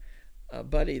 He had a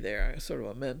buddy there, sort of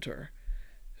a mentor,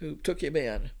 who took him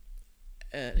in.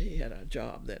 And he had a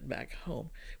job then back home,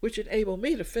 which enabled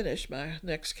me to finish my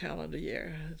next calendar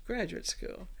year at graduate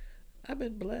school. I've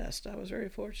been blessed. I was very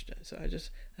fortunate. So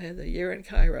I had the year in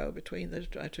Cairo between the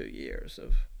 2 years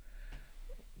of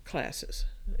classes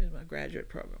in my graduate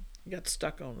program. Got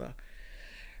stuck on the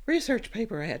research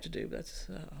paper I had to do.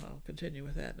 I'll continue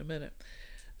with that in a minute.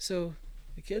 So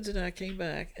the kids and I came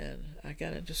back, and I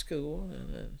got into school,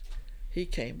 and then he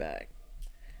came back.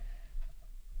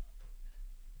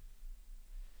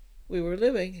 We were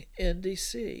living in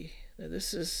D.C. Now,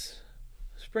 this is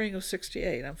spring of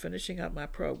 '68. I'm finishing up my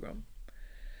program.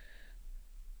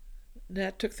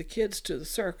 Nat took the kids to the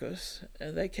circus,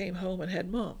 and they came home and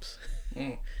had mumps.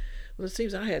 Well, it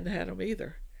seems I hadn't had them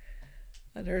either.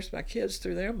 I nursed my kids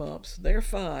through their mumps. They're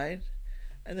fine.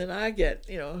 And then I get,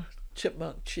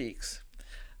 chipmunk cheeks.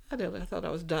 I thought I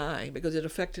was dying because it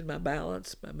affected my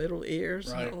balance, my middle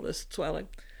ears, right. And all this swelling.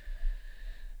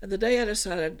 And the day I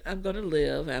decided I'm going to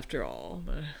live after all,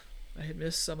 I had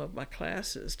missed some of my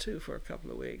classes, too, for a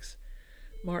couple of weeks.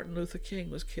 Martin Luther King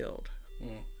was killed.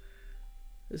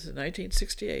 This is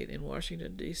 1968 in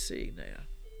Washington, D.C. now.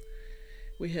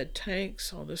 We had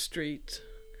tanks on the street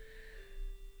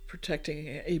protecting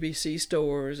ABC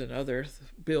stores and other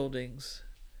buildings.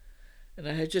 And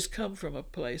I had just come from a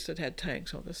place that had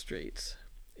tanks on the streets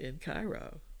in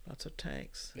Cairo, lots of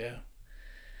tanks. Yeah.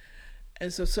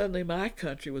 And so suddenly my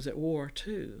country was at war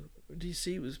too.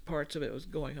 D.C. parts of it was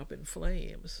going up in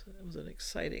flames. It was an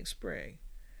exciting spring.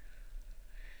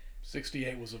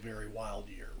 68 was a very wild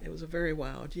year. It was a very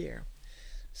wild year.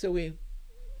 So in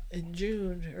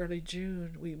early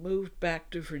June, we moved back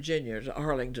to Virginia, to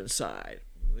Arlington side.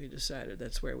 We decided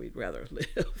that's where we'd rather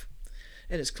live.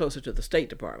 And it's closer to the State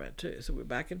Department too. So we're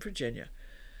back in Virginia.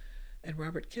 And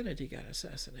Robert Kennedy got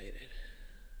assassinated.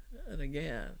 And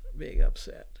again, big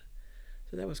upset.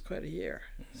 So that was quite a year,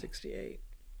 68.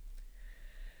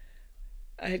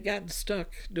 I had gotten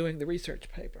stuck doing the research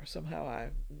paper. Somehow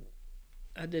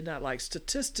I did not like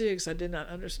statistics. I did not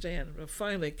understand.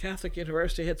 Finally, Catholic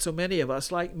University had so many of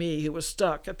us like me who was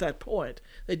stuck at that point.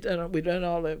 We'd done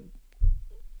all the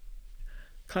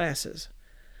classes.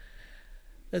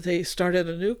 That they started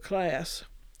a new class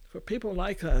for people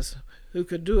like us who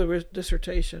could do a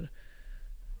dissertation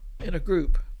in a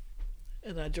group.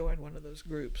 And I joined one of those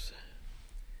groups.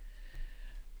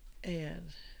 And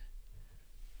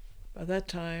by that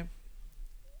time,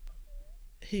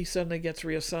 he suddenly gets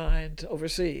reassigned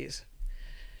overseas.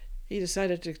 He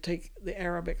decided to take the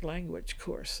Arabic language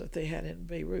course that they had in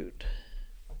Beirut,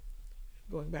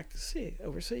 going back to sea,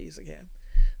 overseas again.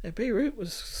 And Beirut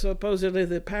was supposedly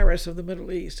the Paris of the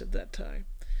Middle East at that time.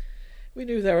 We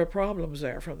knew there were problems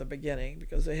there from the beginning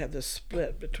because they had this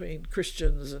split between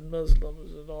Christians and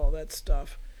Muslims and all that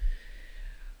stuff.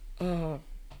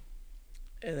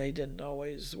 And they didn't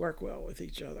always work well with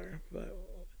each other, but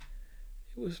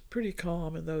it was pretty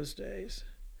calm in those days.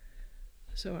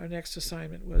 So our next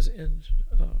assignment was in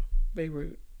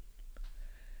Beirut.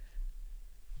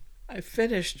 I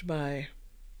finished my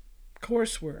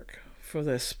coursework for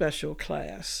this special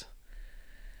class.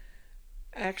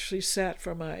 Actually sat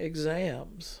for my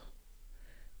exams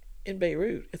in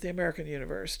Beirut at the American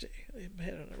University. They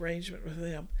had an arrangement with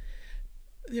them.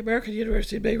 The American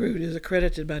University in Beirut is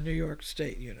accredited by New York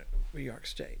State.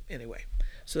 Anyway,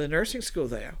 so the nursing school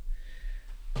there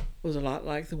was a lot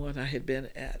like the one I had been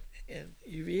at in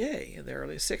UVA in the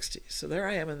early 60s. So there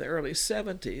I am in the early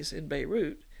 70s in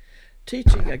Beirut,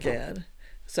 teaching again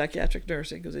psychiatric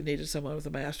nursing because they needed someone with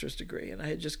a master's degree, and I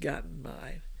had just gotten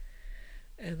mine.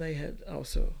 And they had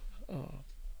also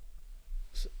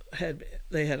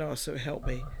helped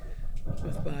me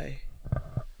with my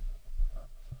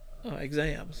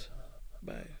exams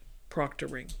by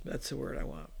proctoring. That's the word I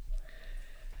want.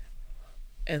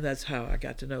 And that's how I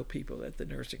got to know people at the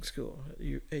nursing school at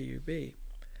AUB,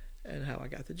 and how I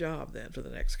got the job then for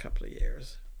the next couple of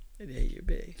years at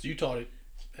AUB. So you taught it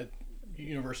at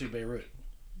University of Beirut.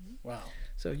 Wow.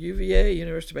 So UVA,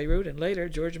 University of Beirut, and later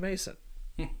George Mason.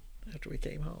 After we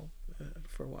came home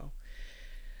for a while.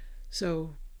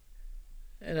 So,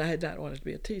 and I had not wanted to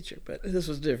be a teacher, but this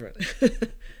was different.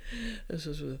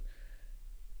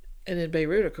 And in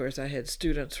Beirut, of course, I had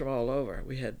students from all over.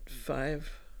 We had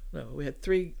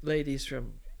 3 ladies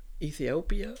from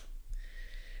Ethiopia.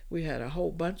 We had a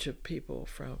whole bunch of people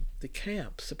from the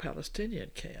camps, the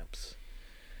Palestinian camps.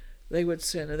 They would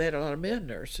send, and they had a lot of men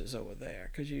nurses over there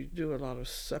because you do a lot of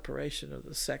separation of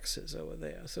the sexes over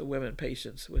there. So women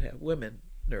patients would have women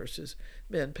nurses,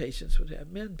 men patients would have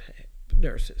men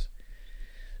nurses.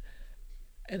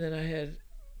 And then I had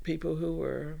people who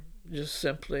were just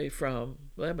simply from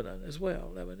Lebanon as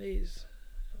well, Lebanese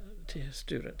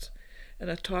students.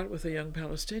 and I taught with a young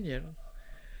Palestinian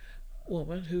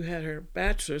woman who had her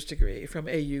bachelor's degree from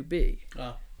AUB.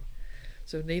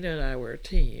 So Nina and I were a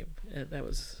team, and that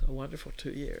was a wonderful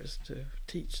 2 years to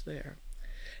teach there.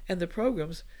 And the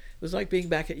programs, it was like being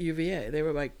back at UVA. They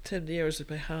were like 10 years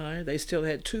behind. They still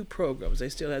had 2 programs. They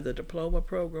still had the diploma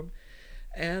program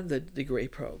and the degree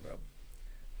program,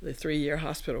 the 3-year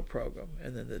hospital program,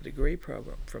 and then the degree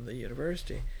program from the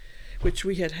university, which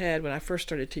we had when I first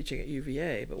started teaching at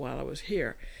UVA. But while I was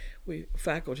here,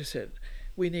 faculty said,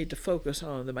 we need to focus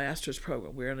on the master's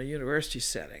program. We're in a university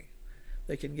setting.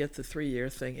 They can get the 3-year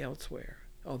thing elsewhere,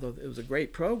 although it was a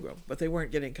great program, but they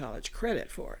weren't getting college credit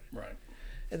for it. Right.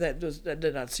 And that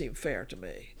did not seem fair to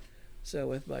me. So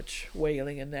with much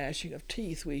wailing and gnashing of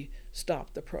teeth, we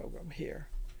stopped the program here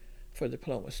for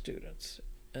diploma students.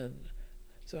 And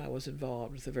so I was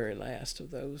involved with the very last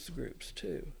of those groups,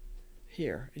 too,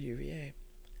 here at UVA.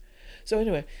 So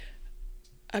anyway,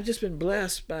 I've just been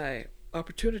blessed by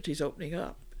opportunities opening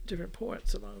up at different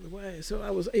points along the way. So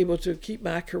I was able to keep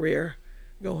my career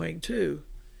going, too,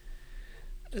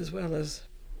 as well as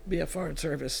be a Foreign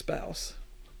Service spouse.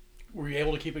 Were you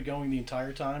able to keep it going the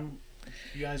entire time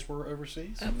you guys were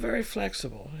overseas? I'm very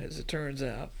flexible, as it turns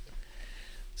out.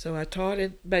 So I taught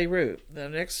in Beirut. The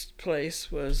next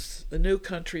place was the new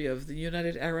country of the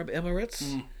United Arab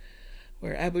Emirates,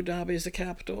 where Abu Dhabi is the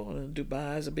capital, and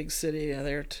Dubai is a big city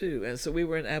there too. And so we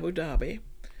were in Abu Dhabi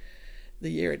the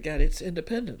year it got its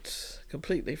independence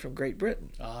completely from Great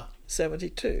Britain,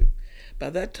 72.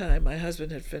 By that time, my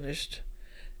husband had finished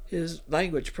his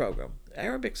language program.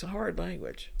 Arabic's a hard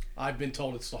language. I've been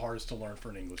told it's the hardest to learn for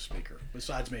an English speaker,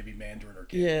 besides maybe Mandarin or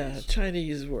Cantonese. Yeah,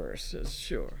 Chinese is worse,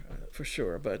 for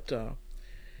sure. But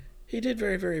he did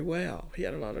very, very well. He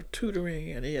had a lot of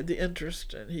tutoring, and he had the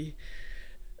interest, and he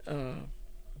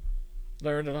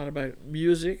learned a lot about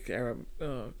music, Arab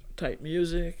type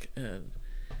music, and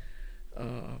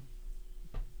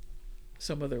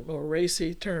some of the more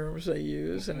racy terms they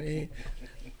use. I mean,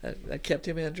 that kept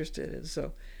him interested, and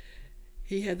so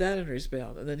he had that under his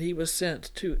belt. And then he was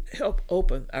sent to help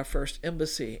open our first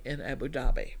embassy in Abu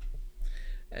Dhabi,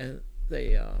 and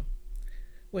they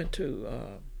went to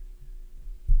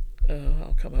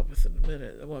I'll come up with it in a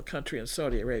minute. Well, country in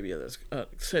Saudi Arabia,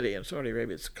 city in Saudi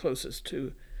Arabia that's closest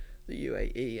to the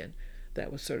UAE, and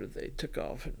that was sort of, they took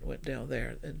off and went down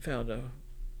there and found a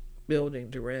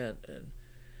building to rent, and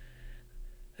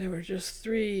there were just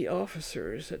 3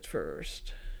 officers at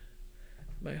first.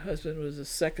 My husband was the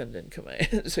second in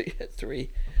command, so you had 3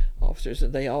 officers,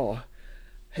 and they all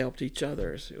helped each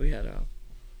other. So we had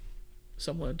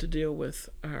someone to deal with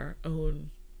our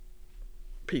own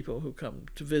people who come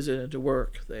to visit and to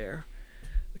work there,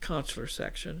 the consular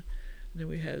section. And then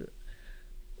we had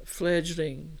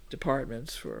fledgling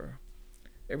departments for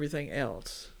everything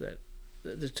else. That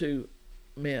the 2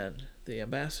 men, the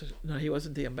ambassador, no, he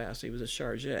wasn't the ambassador, he was a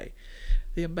chargé.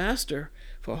 The ambassador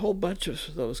for a whole bunch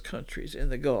of those countries in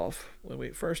the Gulf, when we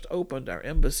first opened our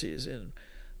embassies in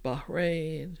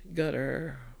Bahrain,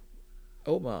 Qatar,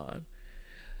 Oman,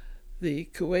 the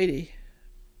Kuwaiti,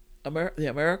 the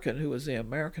American who was the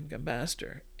American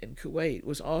ambassador in Kuwait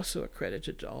was also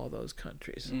accredited to all those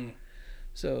countries.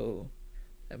 So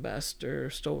Ambassador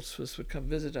Stoltzfus would come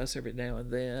visit us every now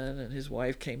and then, and his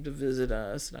wife came to visit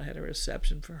us, and I had a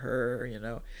reception for her, you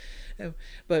know.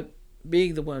 But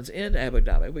being the ones in Abu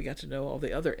Dhabi, we got to know all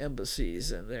the other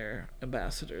embassies and their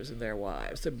ambassadors and their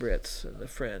wives, the Brits and the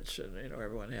French and, you know,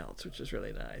 everyone else, which is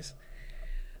really nice.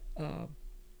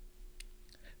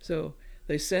 So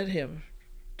they sent him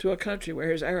to a country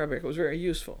where his Arabic was very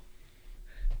useful.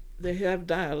 They have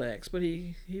dialects, but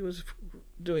he was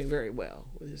doing very well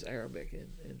with his Arabic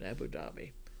in Abu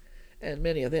Dhabi. And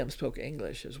many of them spoke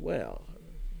English as well.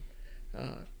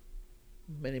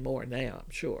 Many more now,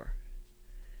 I'm sure.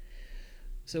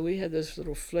 So we had this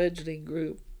little fledgling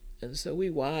group, and so we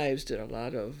wives did a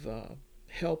lot of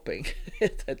helping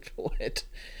at that point.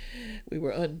 We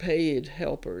were unpaid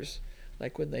helpers,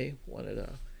 like when they wanted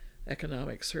a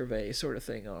economic survey sort of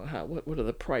thing on what are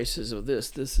the prices of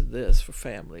this, and this for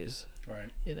families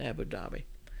in Abu Dhabi.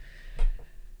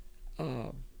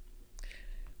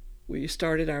 We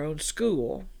started our own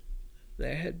school.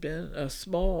 There had been a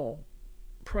small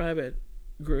private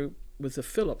group with the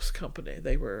Phillips Company.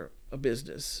 They were a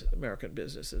business, American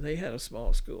business, and they had a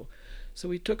small school. So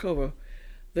we took over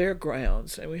their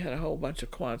grounds, and we had a whole bunch of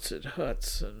Quonset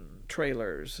huts and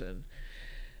trailers, and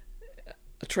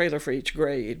a trailer for each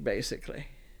grade, basically.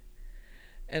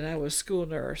 And I was school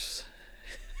nurse.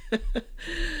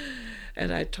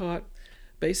 And I taught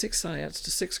basic science to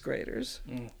 6th graders,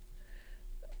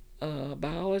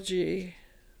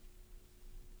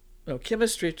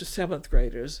 chemistry to 7th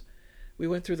graders, We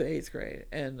went through the 8th grade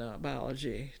and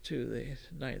biology to the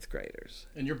 9th graders.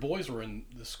 And your boys were in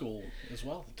the school as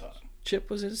well at the time. Chip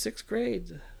was in 6th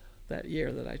grade that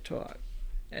year that I taught,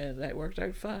 and that worked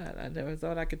out fine. I never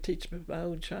thought I could teach my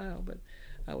own child, but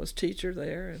I was teacher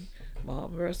there and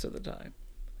mom the rest of the time.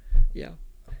 Yeah.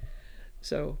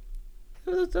 So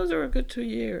those are a good 2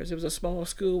 years. It was a small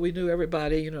school. We knew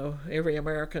everybody, every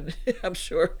American, I'm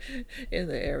sure, in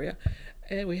the area.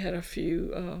 And we had a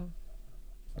few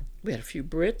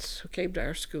Brits who came to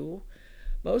our school.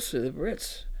 Most of the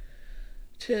Brits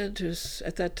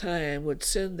at that time, would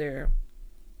send their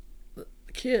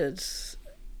kids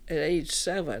at age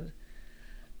 7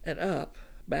 and up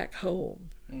back home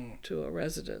to a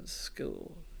residence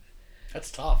school.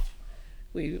 That's tough.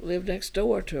 We lived next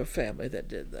door to a family that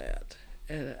did that.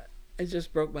 And it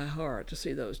just broke my heart to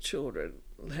see those children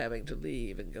having to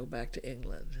leave and go back to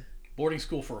England. Boarding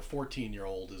school for a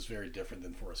 14-year-old is very different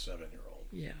than for a 7-year-old.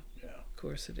 Yeah, of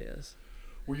course it is.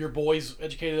 Were your boys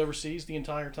educated overseas the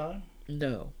entire time?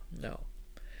 No.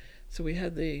 So we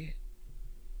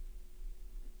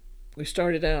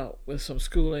started out with some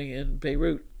schooling in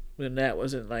Beirut when that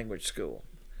was in language school.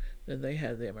 Then they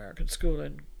had the American school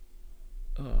in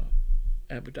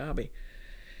Abu Dhabi.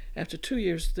 After 2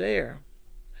 years there,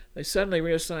 they suddenly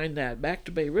reassigned that back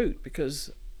to Beirut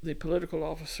because the political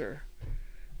officer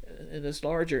in this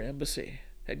larger embassy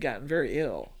had gotten very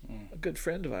ill, a good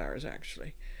friend of ours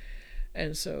actually.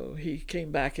 And so he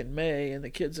came back in May, and the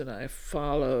kids and I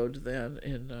followed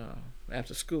then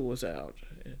after school was out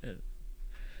and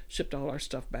shipped all our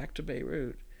stuff back to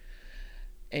Beirut.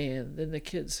 And then the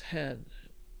kids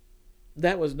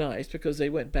that was nice because they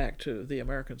went back to the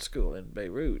American school in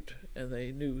Beirut, and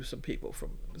they knew some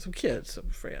kids, some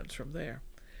friends from there.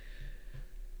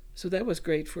 So that was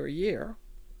great for a year.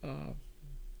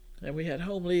 And we had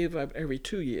home leave every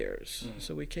 2 years.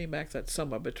 So we came back that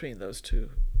summer between those two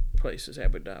places,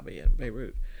 Abu Dhabi and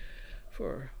Beirut,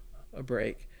 for a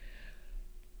break.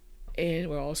 And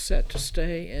we're all set to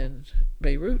stay in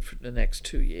Beirut for the next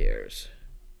 2 years.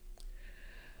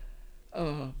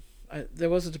 There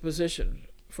wasn't a position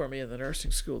for me in the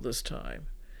nursing school this time.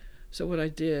 So what I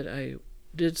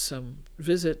did some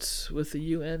visits with the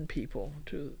UN people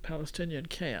to Palestinian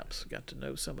camps, got to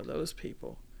know some of those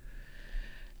people.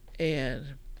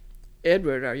 And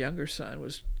Edward, our younger son,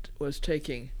 was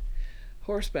taking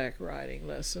horseback riding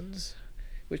lessons,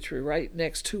 which were right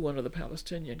next to one of the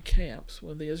Palestinian camps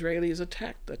when the Israelis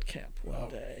attacked that camp one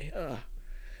day.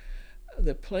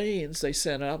 The planes they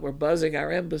sent up were buzzing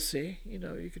our embassy.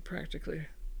 You could practically,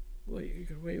 you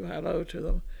could wave hello to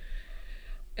them.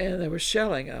 And they were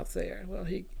shelling out there. Well,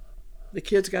 the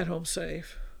kids got home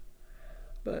safe,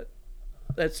 but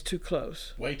that's too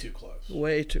close. Way too close.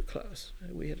 Way too close.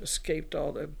 We had escaped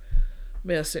all the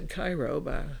mess in Cairo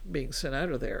by being sent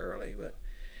out of there early, but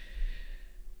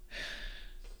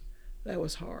that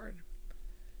was hard.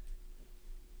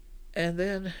 And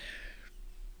then,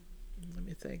 let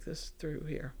me think this through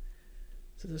here.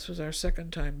 So this was our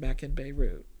second time back in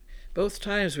Beirut. Both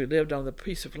times we lived on the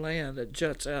piece of land that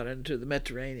juts out into the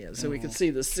Mediterranean, so we could see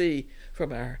the sea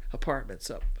from our apartments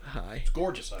up high. It's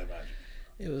gorgeous, I imagine.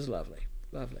 It was lovely.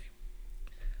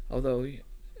 Although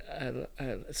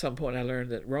at some point I learned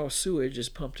that raw sewage is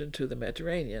pumped into the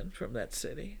Mediterranean from that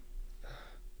city.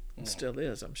 It still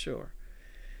is, I'm sure.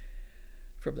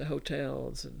 From the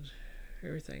hotels and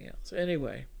everything else.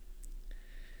 Anyway,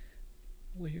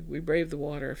 we braved the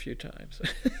water a few times.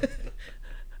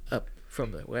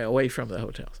 Away from the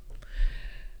hotels.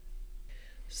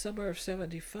 Summer of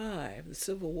 1975, the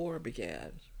Civil War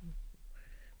began.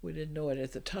 We didn't know it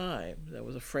at the time. There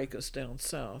was a fracas down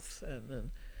south, and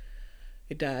then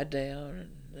it died down, and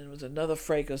then there was another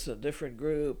fracas, a different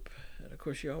group. And of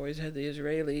course, you always had the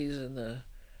Israelis and the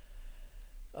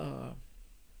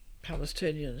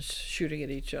Palestinians shooting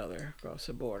at each other across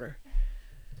the border.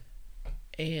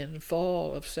 In fall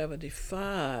of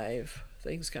 1975,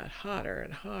 things got hotter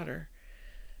and hotter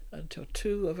until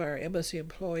 2 of our embassy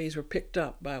employees were picked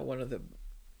up by one of the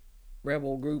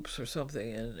rebel groups or something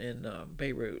in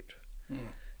Beirut.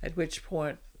 At which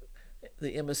point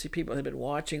the embassy people had been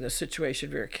watching the situation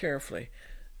very carefully,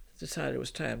 decided it was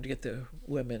time to get the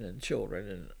women and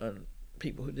children and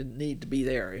people who didn't need to be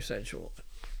there,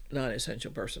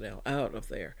 non-essential personnel, out of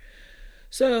there.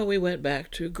 So we went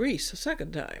back to Greece a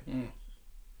second time.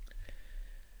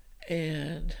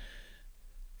 And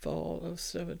fall of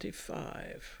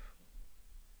 1975.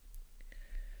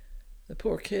 The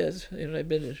poor kids, they'd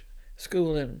been to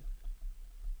school in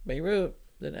Beirut,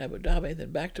 then Abu Dhabi,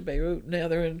 then back to Beirut. Now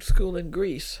they're in school in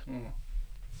Greece.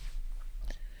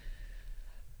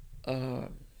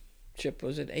 Chip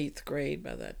was in 8th grade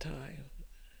by that time.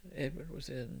 Edward was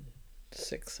in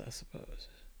 6th, I suppose.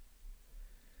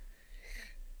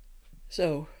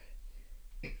 So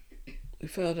we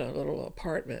found a little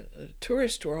apartment. The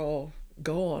tourists were all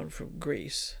gone from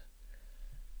Greece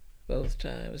both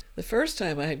times. The first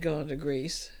time I had gone to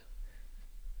Greece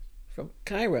from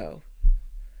Cairo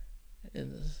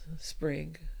in the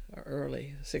spring or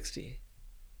early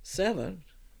 67,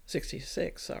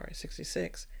 66, sorry,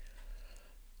 66.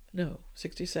 No,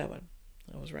 67.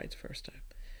 I was right the first time.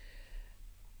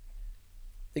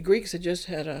 The Greeks had just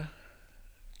had a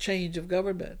change of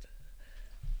government.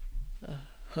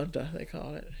 Junta, they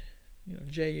call it,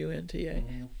 Junta.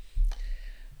 Mm-hmm.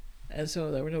 And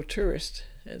so there were no tourists,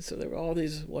 and so there were all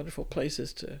these wonderful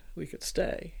places we could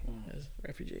stay as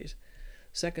refugees.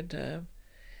 Second time,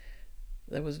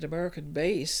 there was an American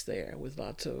base there with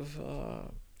lots of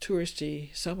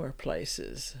touristy summer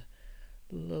places,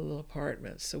 little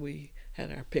apartments. So we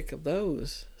had our pick of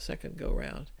those second go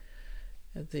round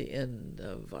at the end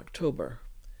of October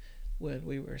when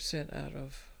we were sent out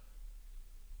of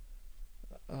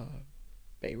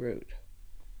Beirut.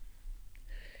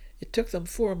 It took them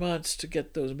 4 months to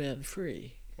get those men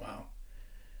free. Wow.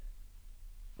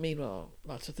 Meanwhile,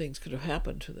 lots of things could have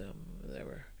happened to them.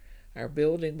 Our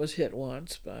building was hit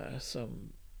once by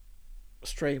some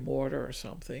stray mortar or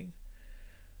something.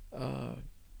 At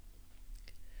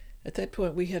that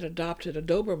point, we had adopted a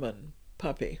Doberman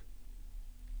puppy.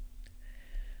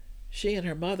 She and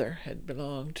her mother had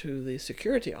belonged to the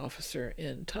security officer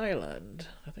in Thailand.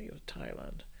 I think it was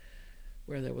Thailand,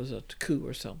 where there was a coup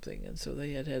or something. And so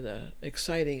they had an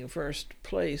exciting first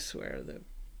place where the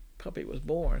puppy was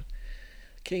born.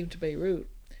 Came to Beirut.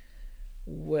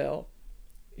 Well,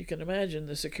 you can imagine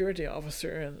the security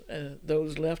officer and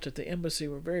those left at the embassy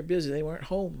were very busy. They weren't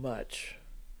home much.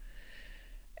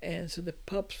 And so the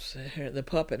pup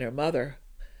and her mother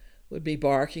would be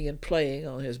barking and playing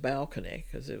on his balcony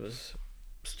because it was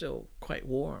still quite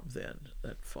warm then,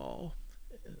 that fall.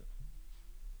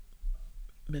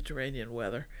 Mediterranean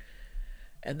weather.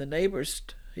 And the neighbors,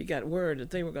 he got word that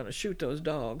they were going to shoot those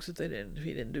dogs if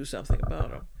he didn't do something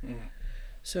about them. Mm.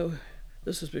 So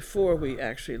this was before we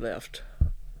actually left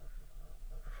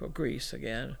for Greece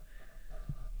again.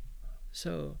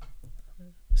 So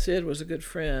Sid was a good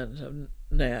friend of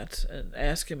Nat's and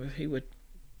asked him if he would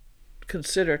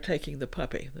consider taking the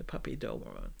puppy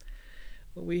Doberman.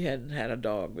 Well, we hadn't had a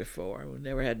dog before. We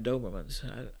never had Dobermans.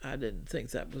 I didn't think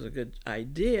that was a good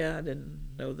idea. I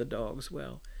didn't know the dogs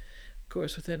well. Of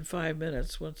course, within 5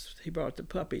 minutes, once he brought the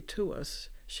puppy to us,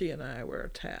 she and I were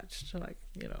attached, like,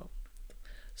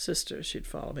 sisters. She'd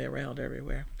follow me around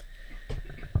everywhere.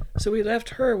 So we left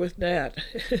her with Nat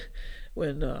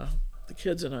when the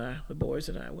boys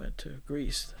and I went to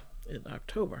Greece in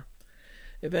October.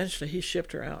 Eventually, he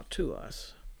shipped her out to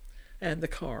us and the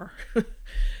car,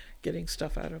 getting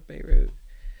stuff out of Beirut.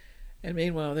 And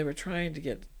meanwhile, they were trying to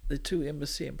get the 2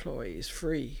 embassy employees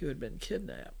free who had been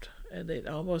kidnapped. And they'd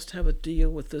almost have a deal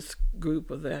with this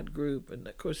group or that group. And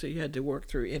of course, you had to work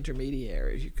through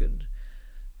intermediaries.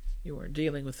 You weren't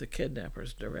dealing with the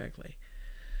kidnappers directly.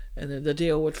 And then the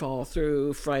deal would fall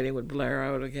through, Friday would blare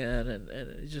out again, and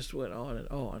it just went on and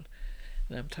on.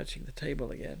 And I'm touching the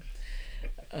table again.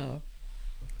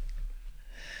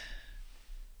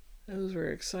 Those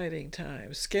were exciting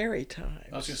times, scary times.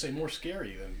 I was going to say more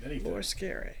scary than anything. More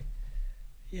scary,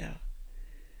 yeah.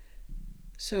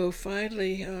 So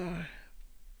finally,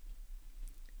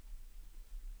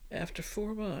 after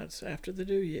 4 months, after the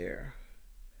New Year,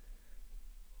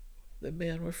 the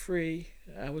men were free.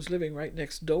 I was living right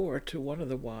next door to one of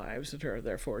the wives and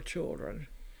their 4 children.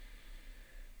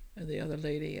 And the other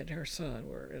lady and her son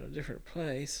were in a different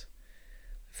place.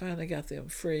 Finally got them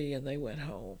free and they went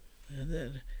home. And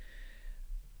then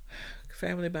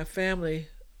family by family,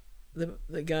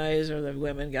 the guys or the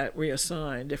women got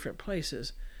reassigned different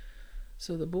places.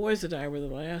 So the boys and I were the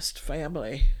last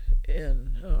family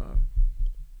in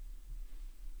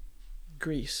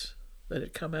Greece that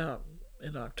had come out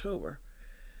in October.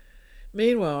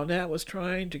 Meanwhile, Nat was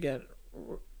trying to get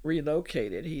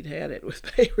relocated. He'd had it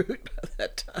with Beirut by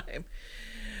that time.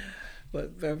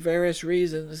 But for various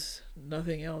reasons,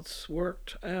 nothing else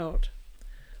worked out.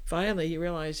 Finally, he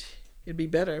realized it'd be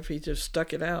better if he just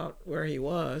stuck it out where he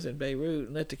was in Beirut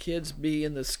and let the kids be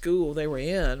in the school they were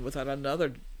in without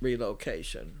another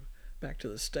relocation back to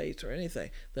the States or anything.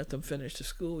 Let them finish the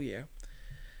school year.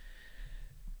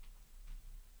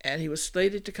 And he was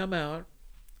slated to come out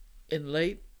in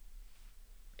late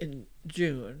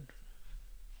June,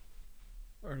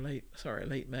 or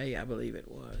late May, I believe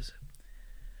it was.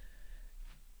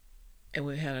 And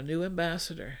we had a new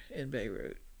ambassador in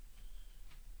Beirut.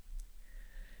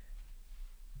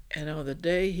 And on the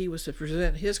day he was to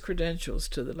present his credentials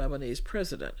to the Lebanese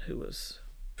president, who was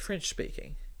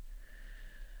French-speaking,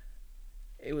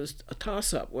 it was a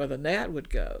toss-up whether Nat would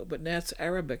go, but Nat's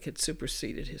Arabic had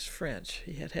superseded his French.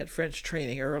 He had had French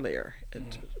training earlier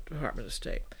at the Department of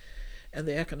State. And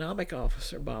the economic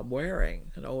officer, Bob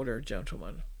Waring, an older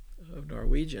gentleman of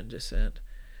Norwegian descent,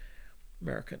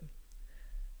 American,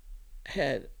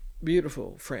 had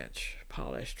beautiful French,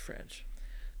 polished French.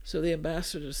 So the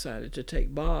ambassador decided to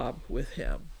take Bob with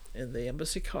him in the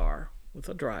embassy car with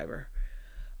a driver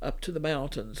up to the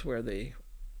mountains where the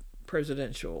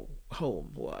presidential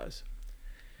home was.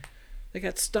 They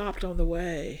got stopped on the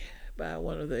way by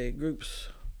one of the groups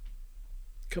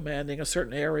commanding a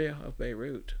certain area of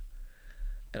Beirut,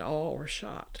 and all were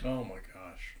shot. Oh my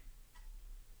gosh.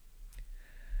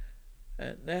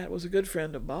 And Nat was a good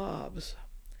friend of Bob's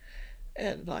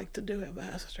and liked the new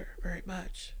ambassador very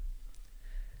much.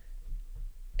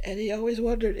 And he always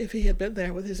wondered if he had been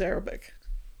there with his Arabic,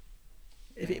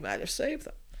 if he might have saved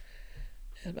them.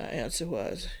 And my answer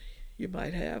was, you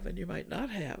might have and you might not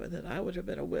have, and then I would have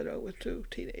been a widow with 2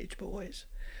 teenage boys,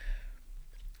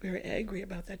 very angry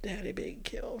about their daddy being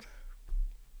killed.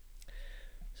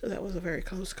 So that was a very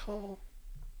close call.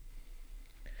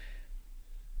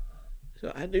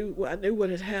 So I knew what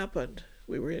had happened.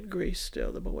 We were in Greece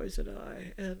still, the boys and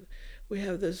I, and we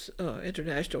have this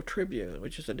International Tribune,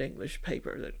 which is an English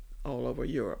paper that all over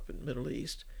Europe and Middle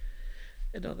East.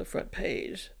 And on the front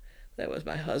page, that was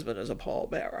my husband as a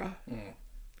pallbearer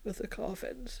with the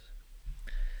coffins.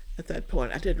 At that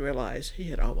point, I didn't realize he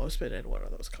had almost been in one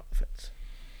of those coffins.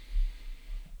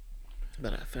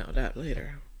 But I found out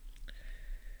later.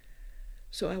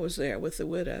 So I was there with the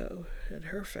widow and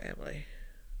her family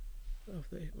of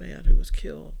the man who was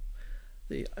killed.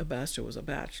 The ambassador was a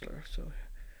bachelor, so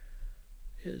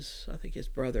I think his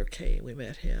brother came. We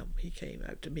met him. He came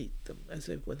out to meet them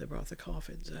when they brought the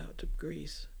coffins out to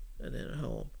Greece and then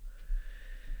home.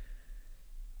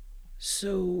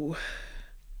 So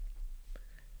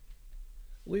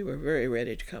we were very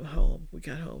ready to come home. We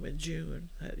got home in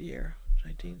June that year,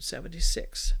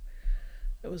 1976.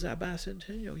 It was our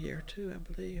bicentennial year, too, I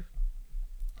believe.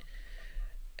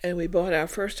 And we bought our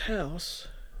first house.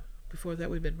 Before that,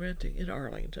 we'd been renting in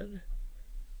Arlington,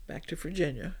 back to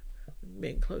Virginia,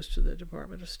 being close to the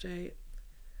Department of State.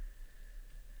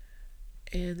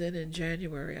 And then in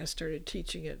January, I started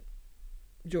teaching at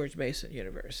George Mason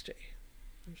University,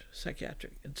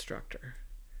 psychiatric instructor.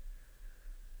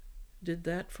 Did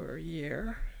that for a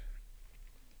year.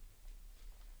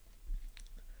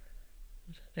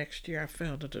 Next year, I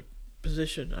found a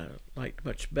position I liked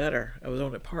much better. I was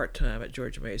only part-time at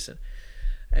George Mason,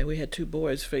 and we had 2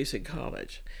 boys facing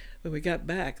college. When we got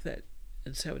back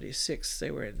in 76,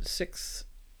 they were in sixth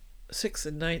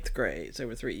and ninth grades. There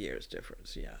were 3 years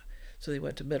difference, yeah. So they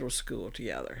went to middle school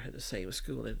together, at the same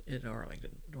school in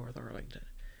Arlington, North Arlington.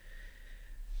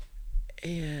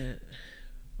 And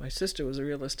my sister was a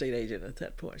real estate agent at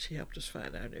that point. She helped us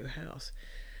find our new house.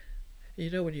 You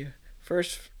know, when you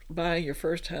first buying your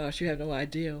first house, you have no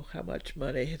idea how much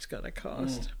money it's going to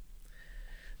cost.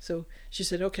 So she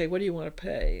said, okay, what do you want to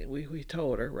pay? And we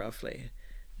told her roughly.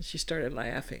 And she started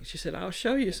laughing. She said, I'll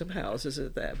show you some houses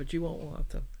at that, but you won't want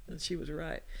them. And she was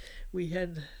right. We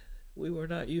were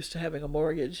not used to having a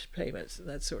mortgage, payments, and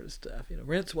that sort of stuff. You know,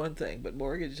 rent's one thing, but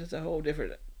mortgage is a whole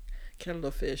different kettle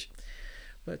of fish.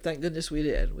 But thank goodness we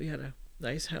did. We had a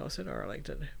nice house in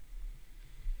Arlington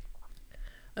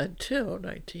until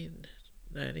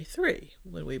 1993,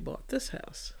 when we bought this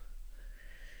house.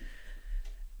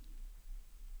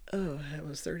 Oh, that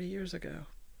was 30 years ago,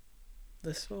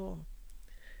 this fall.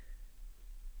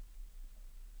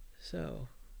 So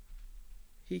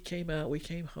he came out, we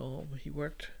came home. He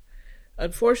worked,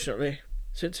 unfortunately,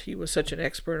 since he was such an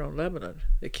expert on Lebanon,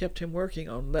 they kept him working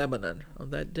on Lebanon,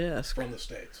 on that desk. From the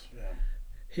States, yeah.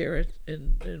 Here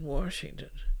in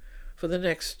Washington for the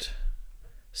next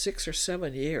 6 or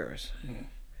 7 years.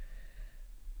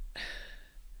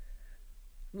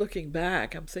 Looking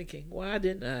back, I'm thinking, why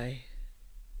didn't I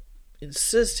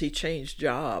insist he change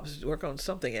jobs, work on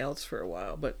something else for a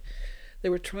while? But they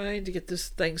were trying to get this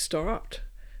thing stopped.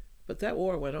 But that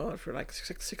war went on for like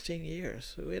 16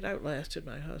 years. So it outlasted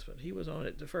my husband. He was on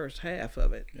it the first half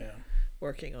of it,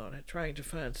 working on it, trying to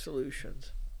find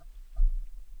solutions.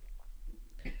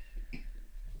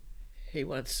 He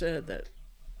once said that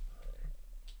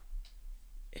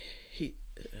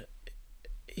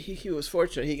he was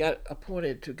fortunate. He got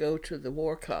appointed to go to the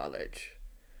War College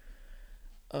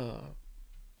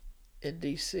in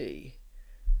D.C.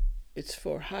 It's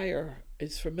for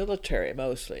military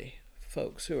mostly,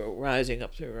 folks who are rising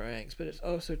up through ranks, but it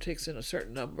also takes in a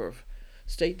certain number of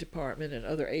State Department and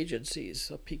other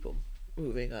agencies of people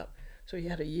moving up. So he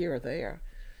had a year there.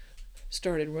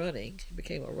 Started running,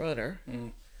 became a runner,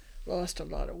 lost a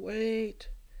lot of weight,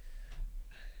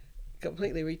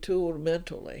 completely retooled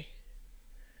mentally.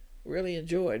 Really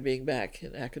enjoyed being back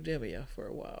in academia for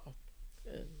a while,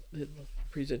 and did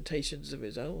presentations of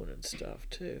his own and stuff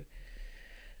too.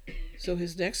 So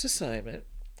his next assignment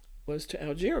was to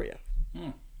Algeria.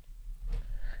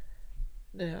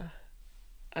 Now,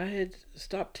 I had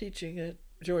stopped teaching at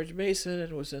George Mason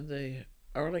and was in the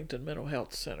Arlington Mental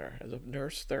Health Center as a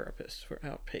nurse therapist for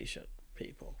outpatient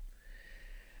people.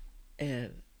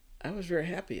 And I was very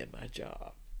happy in my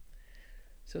job.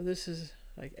 So this is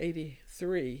like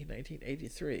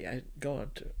 1983. I had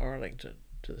gone to Arlington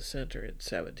to the center in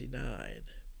 79.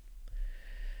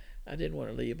 I didn't want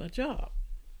to leave my job.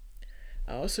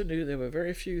 I also knew there were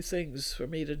very few things for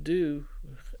me to do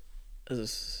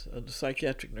as a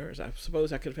psychiatric nurse. I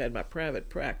suppose I could have had my private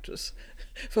practice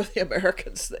for the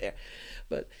Americans there,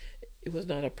 but it was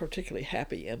not a particularly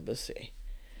happy embassy.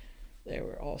 There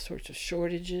were all sorts of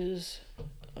shortages.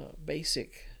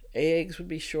 Basic eggs would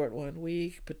be short one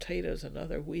week, potatoes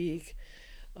another week.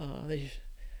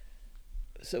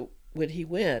 So when he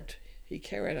went, he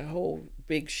carried a whole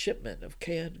big shipment of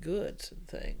canned goods and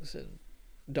things, and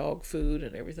dog food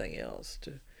and everything else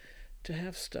to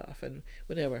have stuff. And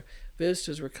whenever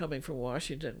visitors were coming from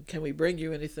Washington, can we bring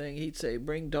you anything? He'd say,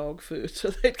 bring dog food. So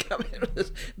they'd come in with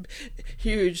this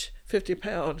huge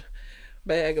 50-pound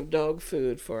bag of dog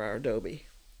food for our Adobe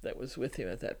that was with him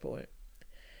at that point.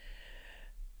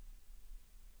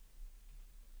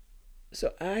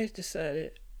 So I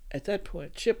decided, at that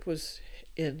point, Chip was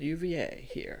in UVA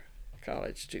here, a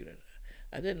college student.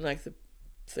 I didn't like the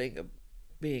thing of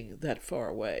being that far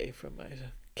away from my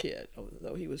kid,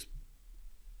 although he was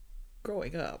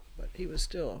growing up, but he was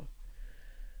still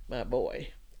my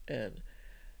boy. And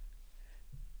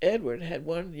Edward had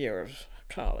 1 year of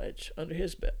college under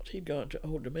his belt. He'd gone to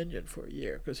Old Dominion for a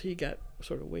year because he got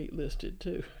sort of waitlisted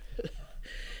too.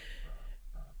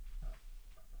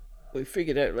 We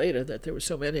figured out later that there were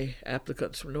so many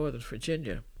applicants from Northern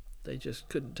Virginia, they just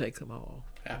couldn't take them all.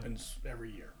 Happens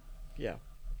every year. Yeah.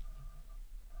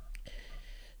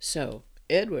 So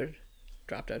Edward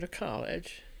dropped out of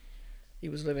college. He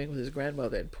was living with his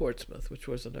grandmother in Portsmouth, which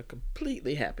wasn't a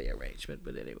completely happy arrangement,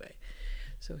 but anyway.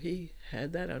 So he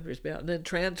had that under his belt and then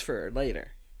transferred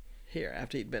later here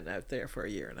after he'd been out there for a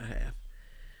year and a half.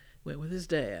 Went with his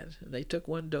dad, and they took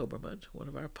one Doberman, one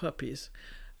of our puppies.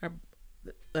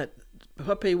 That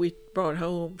puppy we brought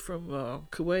home from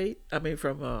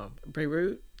from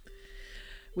Beirut,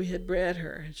 we had bred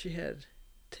her, and she had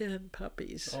 10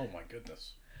 puppies. Oh, my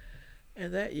goodness.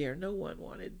 And that year, no one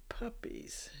wanted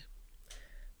puppies.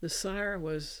 The sire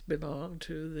belonged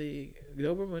to the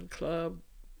Doberman Club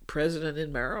president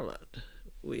in Maryland.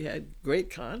 We had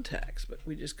great contacts, but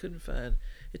we just couldn't find.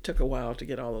 It took a while to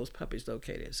get all those puppies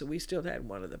located, so we still had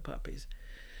one of the puppies,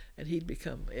 and he'd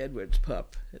become Edward's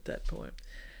pup at that point.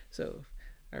 So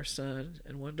our son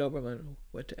and one Doberman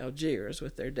went to Algiers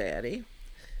with their daddy,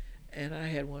 and I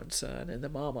had one son and the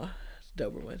mama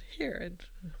Doberman here in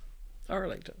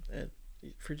Arlington and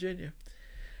Virginia.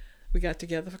 We got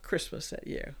together for Christmas that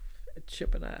year.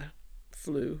 Chip and I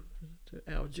flew to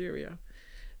Algeria.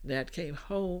 Nat came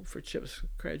home for Chip's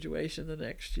graduation the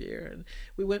next year, and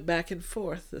we went back and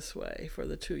forth this way for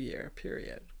the 2-year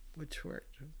period, which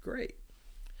worked great.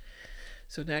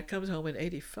 So Nat comes home in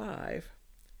 85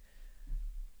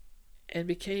 and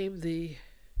became the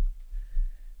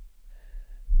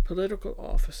political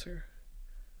officer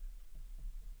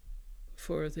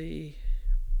for the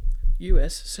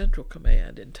U.S. Central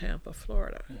Command in Tampa,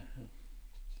 Florida,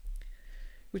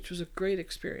 which was a great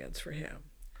experience for him.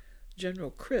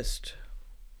 General Christ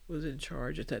was in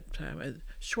charge at that time, and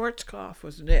Schwarzkopf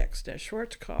was next. Now,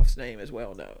 Schwarzkopf's name is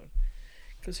well known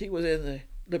because he was in the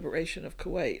liberation of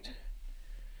Kuwait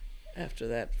after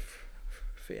that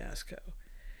fiasco.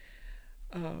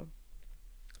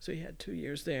 So he had 2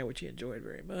 years there, which he enjoyed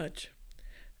very much.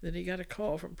 Then he got a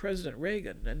call from President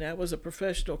Reagan, and that was a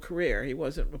professional career. He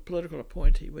wasn't a political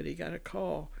appointee, but he got a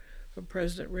call from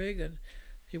President Reagan.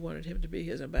 He wanted him to be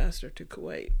his ambassador to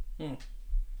Kuwait.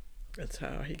 That's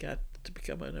how he got to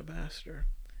become an ambassador.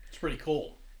 It's pretty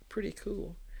cool. Pretty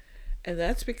cool. And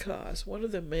that's because one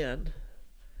of the men,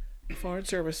 a Foreign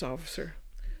Service officer,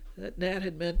 that Nat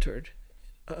had mentored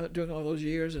during all those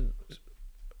years in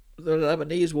the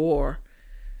Lebanese War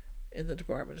in the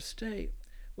Department of State,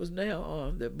 was now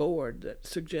on the board that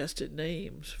suggested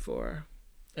names for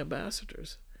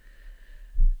ambassadors.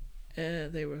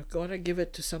 and they were going to give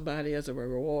it to somebody as a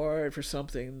reward for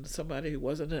something, somebody who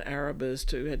wasn't an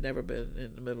Arabist, who had never been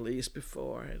in the Middle East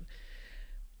before. And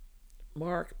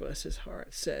Mark, bless his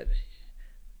heart, said,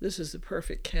 "This is the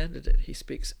perfect candidate. He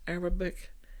speaks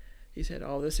Arabic. He's had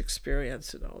all this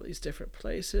experience in all these different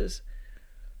places."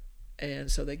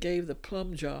 And so they gave the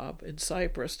plum job in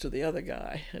Cyprus to the other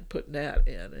guy and put Nat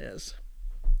in as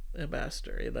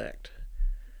ambassador-elect.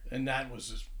 And Nat was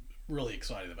just really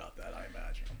excited about that, I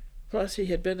imagine. Plus, he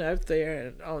had been out there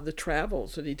and on the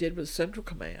travels that he did with Central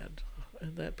Command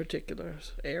in that particular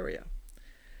area.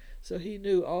 So he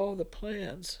knew all the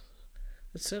plans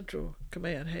that Central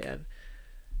Command had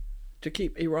to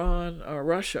keep Iran or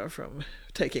Russia from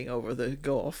taking over the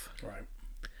Gulf. Right.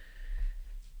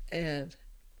 And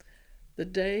the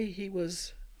day he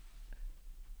was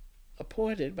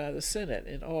appointed by the Senate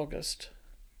in August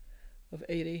of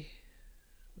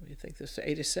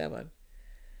 87,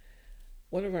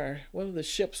 one of the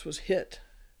ships was hit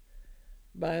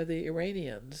by the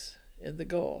Iranians in the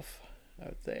Gulf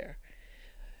out there,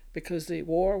 because the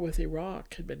war with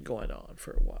Iraq had been going on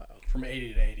for a while. From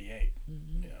 80 to 88.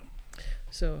 Mm-hmm. Yeah.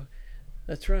 So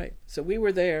that's right. So we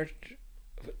were there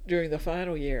during the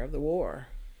final year of the war,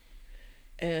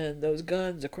 and those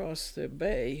guns across the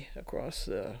bay, across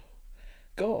the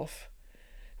Gulf,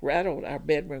 rattled our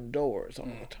bedroom doors all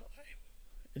the time.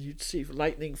 And you'd see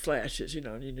lightning flashes,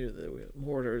 and you knew there were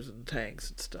mortars and tanks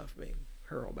and stuff being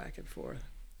hurled back and forth.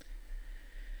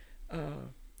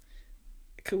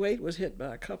 Kuwait was hit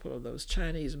by a couple of those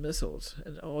Chinese missiles,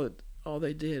 and all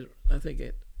they did, I think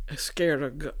it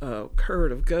scared a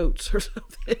herd of goats or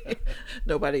something.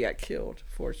 Nobody got killed,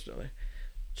 fortunately.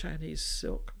 Chinese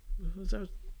silk, was that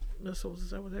missiles? Is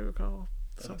that what they were called?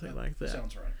 Something like that.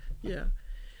 Sounds right. Yeah.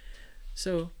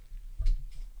 So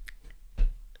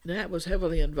Nat was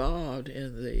heavily involved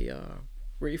in the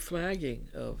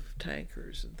reflagging of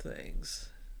tankers and things.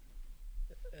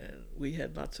 And we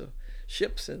had lots of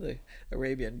ships in the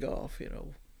Arabian Gulf,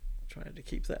 trying to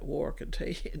keep that war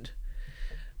contained,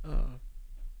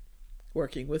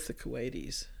 working with the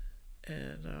Kuwaitis.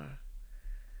 And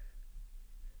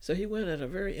so he went at a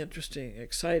very interesting,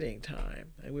 exciting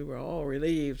time. And we were all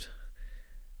relieved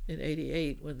in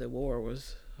 88 when the war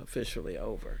was officially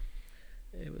over.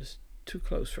 It was too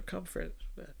close for comfort,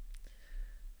 but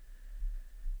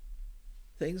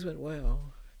things went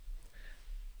well.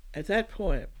 At that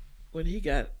point, when he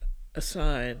got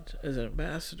assigned as an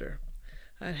ambassador,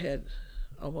 I had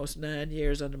almost 9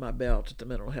 years under my belt at the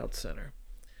Mental Health Center.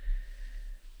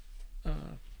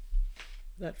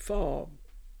 That fall,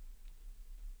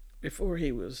 before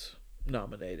he was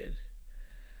nominated,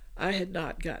 I had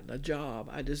not gotten a job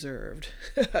I deserved,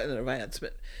 an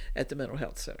advancement at the Mental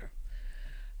Health Center.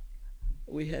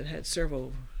 We had had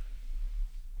several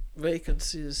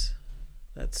vacancies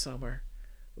that summer.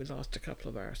 We lost a couple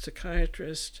of our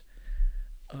psychiatrists.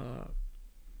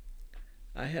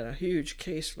 I had a huge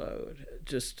caseload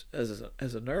just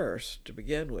as a nurse to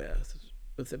begin with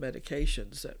the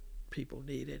medications that people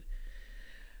needed.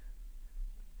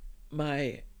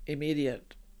 My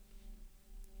immediate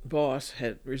boss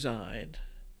had resigned,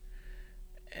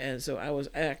 and so I was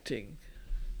acting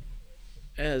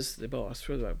as the boss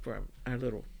for our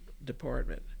little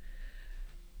department.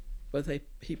 But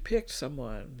he picked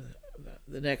someone,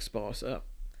 the next boss up,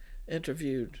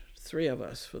 interviewed 3 of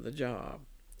us for the job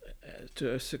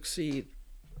to succeed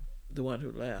the one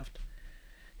who left.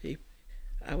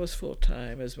 I was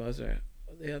full-time, as was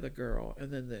the other girl,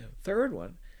 and then the third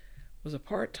one was a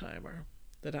part-timer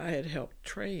that I had helped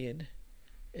train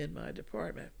in my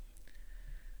department.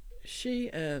 She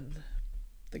and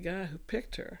the guy who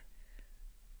picked her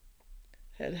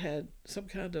had some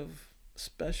kind of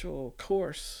special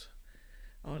course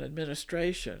on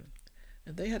administration,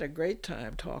 and they had a great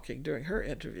time talking during her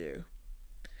interview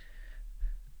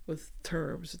with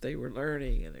terms that they were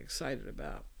learning and excited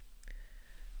about.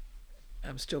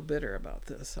 I'm still bitter about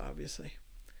this, obviously.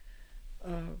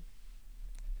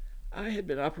 I had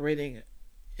been operating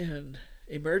in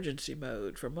emergency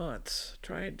mode for months,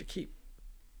 trying to keep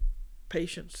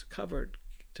patients covered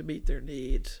to meet their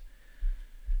needs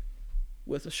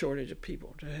with a shortage of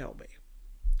people to help me,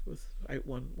 with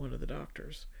one of the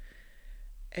doctors.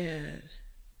 And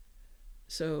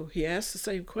so he asked the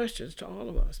same questions to all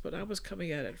of us, but I was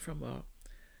coming at it from a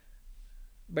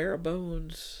bare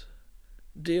bones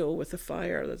deal with the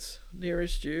fire that's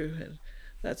nearest you and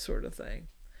that sort of thing.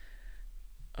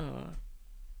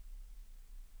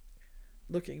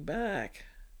 Looking back,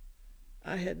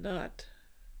 I had not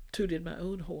tooted my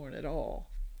own horn at all.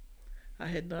 I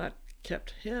had not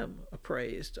kept him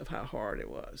appraised of how hard it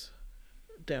was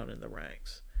down in the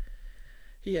ranks.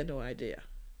 He had no idea.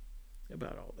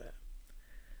 about all that.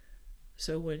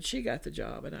 So when she got the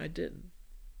job and I didn't,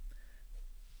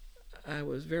 I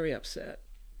was very upset.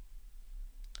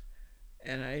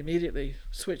 And I immediately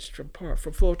switched from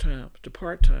full-time to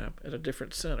part-time at a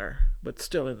different center, but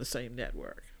still in the same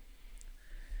network.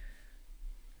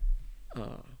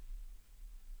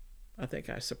 I think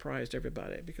I surprised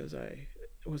everybody because I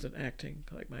wasn't acting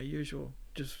like my usual,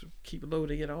 just keep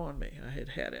loading it on me. I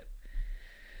had it.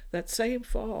 That same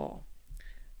fall,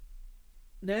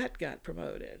 Nat got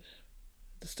promoted,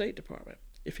 the State Department.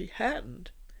 If he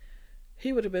hadn't,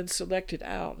 he would have been selected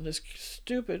out in this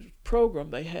stupid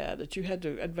program they had that you had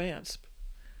to advance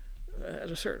at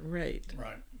a certain rate.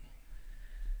 Right.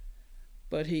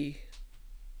 But he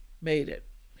made it.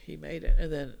 He made it.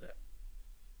 And then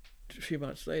a few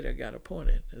months later got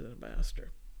appointed as an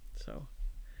ambassador. So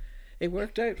it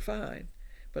worked out fine.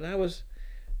 But I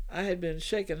had been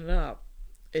shaken up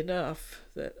enough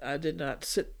that I did not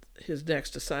sit his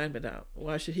next assignment out.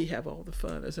 Why should he have all the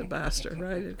fun as ambassador,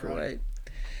 right, in Kuwait? Right.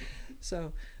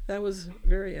 So that was a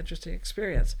very interesting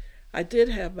experience. I did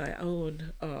have my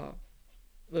own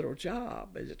little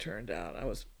job, as it turned out. I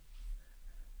was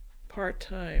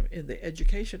part-time in the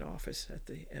education office at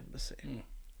the embassy,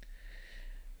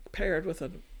 paired with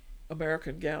an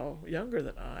American gal younger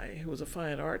than I who was a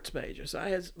fine arts major. So I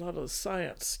had a lot of the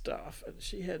science stuff, and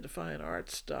she had the fine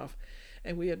arts stuff.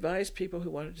 And we advised people who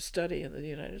wanted to study in the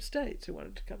United States, who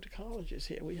wanted to come to colleges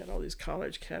here. We had all these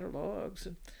college catalogs,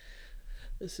 and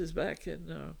this is back in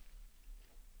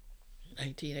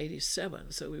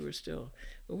 1987, so we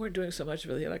weren't doing so much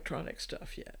of the electronic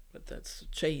stuff yet, but that's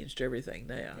changed everything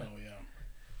now. Oh, yeah.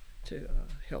 To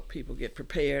help people get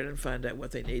prepared and find out what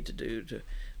they need to do,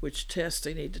 which tests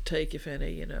they need to take, if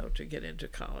any, to get into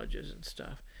colleges and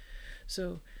stuff.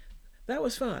 So that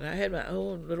was fun. I had my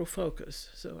own little focus,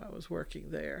 so I was working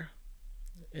there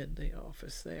in the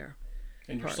office there.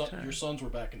 And your sons were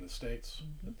back in the States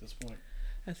at this point?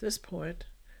 At this point,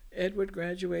 Edward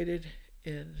graduated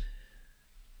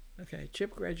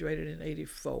Chip graduated in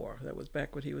 84. That was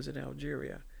back when he was in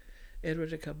Algeria. Edward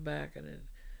had come back and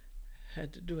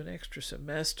had to do an extra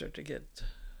semester to get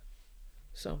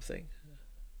something.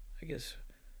 I guess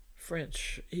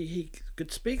French. He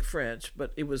could speak French,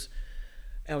 but it was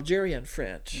Algerian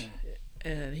French,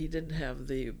 and he didn't have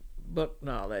the book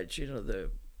knowledge,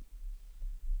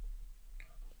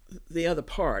 the other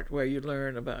part where you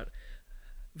learn about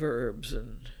verbs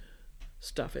and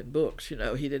stuff in books. He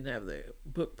didn't have the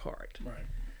book part. Right.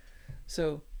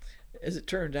 So, as it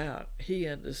turned out, he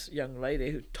and this young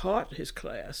lady who taught his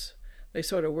class, they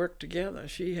sort of worked together.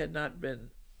 She had learned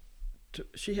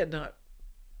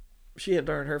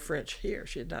her French here.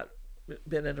 She had not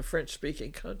been in a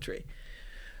French-speaking country,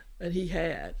 and he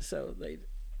had. So they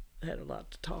had a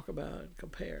lot to talk about and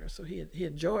compare. So he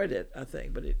enjoyed it, I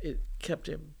think, but it kept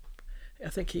him. I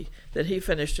think he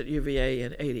finished at UVA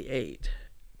in '88,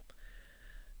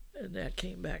 and that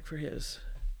came back for his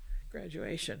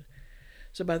graduation.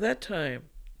 So by that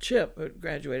time, Chip, who had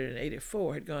graduated in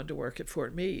 '84, had gone to work at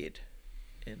Fort Meade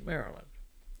in Maryland,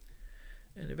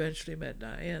 and eventually met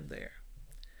Diane there.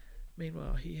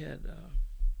 Meanwhile, he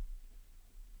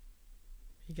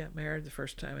got married the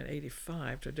first time in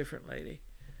 '85 to a different lady,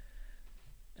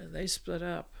 and they split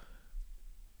up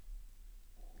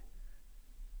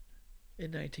in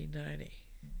 1990.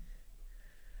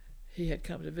 He had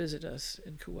come to visit us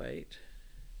in Kuwait.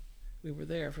 We were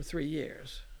there for 3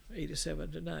 years,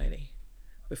 87 to 90,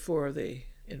 before the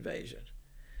invasion.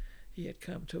 He had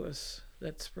come to us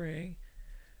that spring,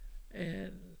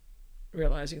 and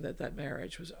realizing that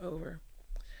marriage was over.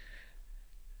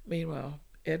 Meanwhile,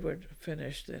 Edward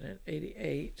finished then in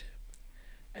 '88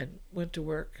 and went to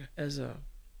work as a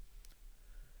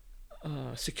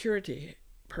security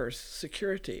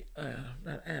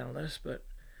not analyst, but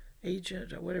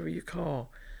agent, or whatever you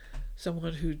call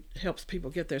someone who helps people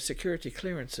get their security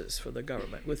clearances for the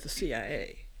government with the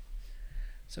CIA.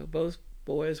 So both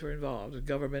boys were involved in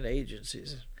government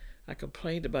agencies. I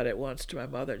complained about it once to my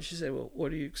mother, and she said, "Well,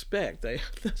 what do you expect?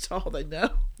 That's all they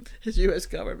know is U.S.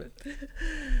 government."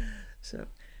 So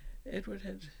Edward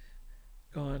had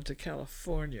gone to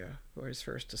California for his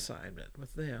first assignment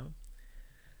with them,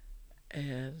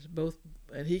 and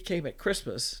he came at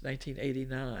Christmas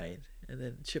 1989, and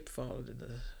then Chip followed in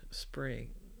the spring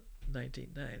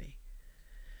 1990.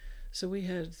 So we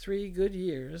had 3 good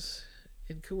years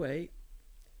in Kuwait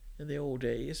in the old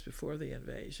days before the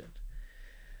invasion.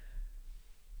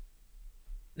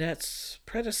 Nat's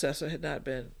successor had not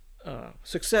been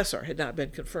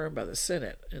confirmed by the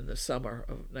Senate in the summer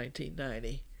of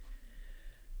 1990,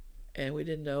 and we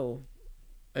didn't know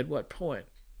at what point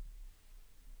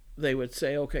they would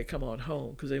say, okay, come on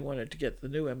home, because they wanted to get the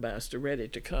new ambassador ready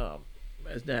to come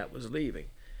as Nat was leaving.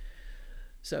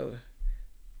 So,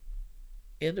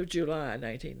 end of July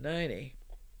 1990,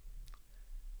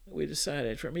 we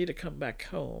decided for me to come back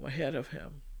home ahead of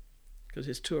him, because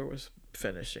his tour was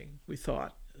finishing, we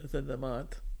thought, within the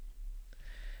month.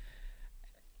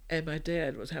 And my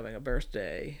dad was having a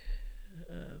birthday.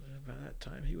 By that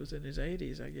time, he was in his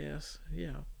 80s, I guess.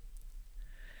 Yeah.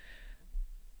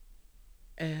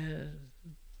 And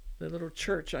the little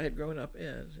church I had grown up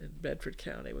in Bedford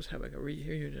County was having a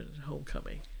reunion and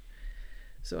homecoming.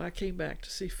 So I came back to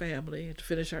see family and to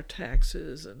finish our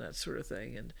taxes and that sort of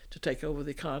thing, and to take over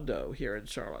the condo here in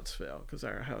Charlottesville, because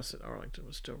our house in Arlington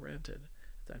was still rented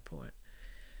at that point.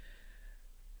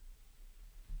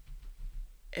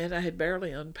 And I had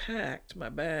barely unpacked my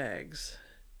bags,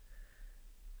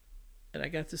 and I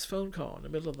got this phone call in the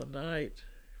middle of the night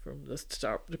from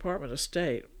the Department of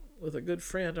State with a good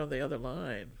friend on the other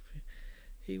line.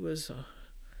 He was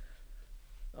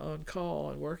on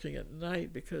call and working at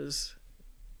night because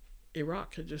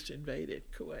Iraq had just invaded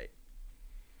Kuwait.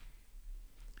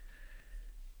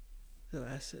 So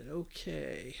I said,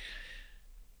 okay.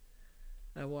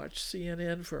 I watched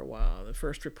CNN for a while. The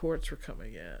first reports were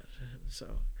coming in. And so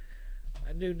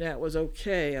I knew Nat was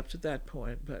okay up to that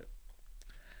point, but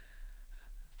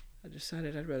I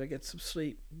decided I'd rather get some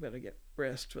sleep, better get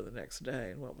rest for the next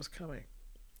day and what was coming.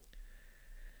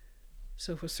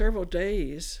 So for several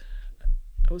days,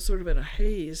 I was sort of in a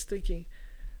haze thinking,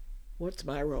 what's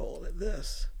my role in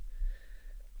this?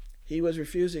 He was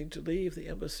refusing to leave the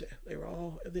embassy.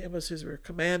 The embassies were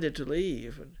commanded to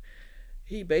leave, and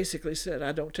he basically said,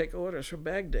 I don't take orders from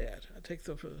Baghdad. I take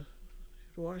them from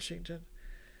Washington,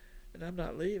 and I'm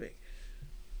not leaving.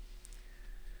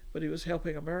 But he was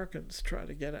helping Americans try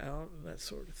to get out and that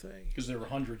sort of thing. Because there were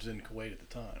hundreds in Kuwait at the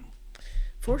time.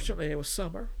 Fortunately, it was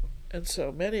summer, and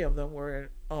so many of them were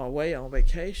away on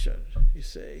vacation, you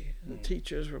see. The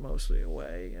teachers were mostly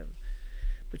away,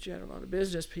 but you had a lot of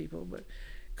business people. But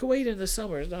Kuwait in the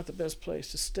summer is not the best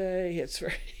place to stay. It's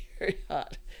very, very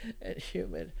hot and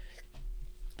humid.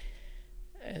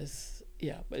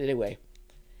 But anyway,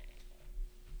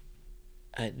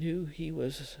 I knew he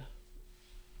was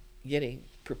getting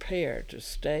prepared to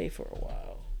stay for a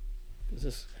while, because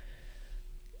this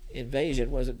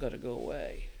invasion wasn't going to go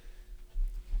away.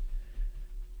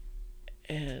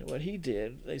 And what he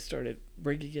did, they started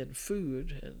bringing in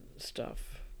food and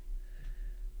stuff.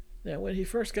 Now, when he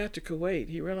first got to Kuwait,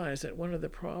 he realized that one of the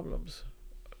problems,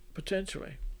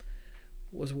 potentially,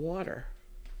 was water.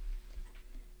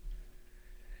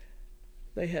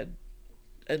 They had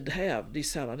and have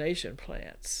desalination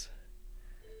plants.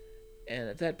 And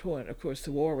at that point, of course,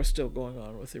 the war was still going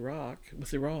on with Iran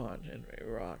and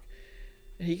Iraq.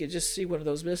 And he could just see one of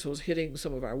those missiles hitting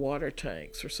some of our water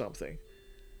tanks or something.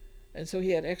 And so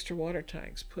he had extra water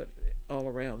tanks put all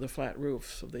around the flat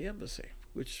roofs of the embassy,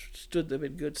 which stood them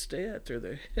in good stead through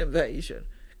the invasion,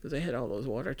 because they had all those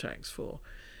water tanks full.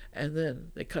 And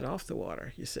then they cut off the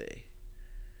water, you see.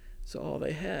 So all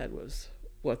they had was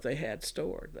what they had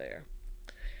stored there.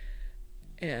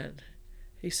 And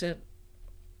he sent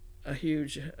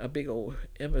a big old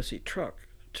embassy truck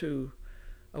to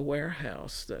a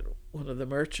warehouse that one of the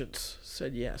merchants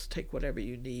said, yes, take whatever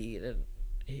you need. And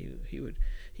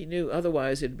he knew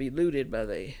otherwise it'd be looted by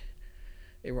the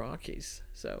Iraqis.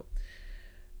 So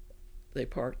they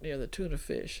parked near the tuna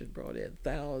fish and brought in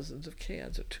thousands of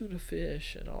cans of tuna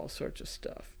fish and all sorts of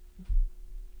stuff,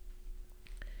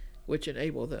 which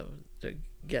enabled them to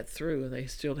get through, and they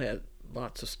still had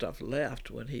lots of stuff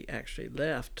left when he actually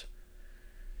left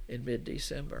in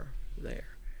mid-December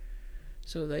there.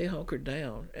 So they hunkered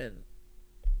down, and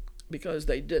because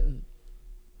they didn't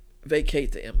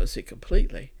vacate the embassy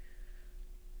completely,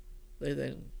 they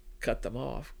then cut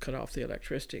off the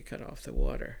electricity, cut off the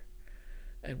water,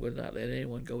 and would not let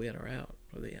anyone go in or out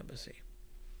of the embassy.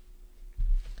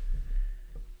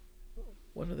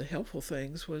 One of the helpful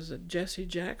things was that Jesse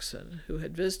Jackson, who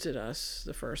had visited us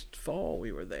the first fall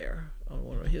we were there on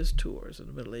one of his tours in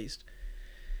the Middle East,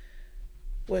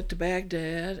 went to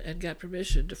Baghdad and got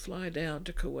permission to fly down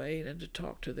to Kuwait and to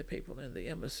talk to the people in the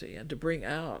embassy and to bring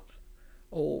out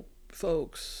old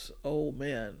folks, old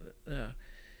men.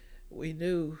 We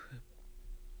knew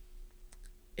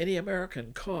any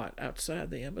American caught outside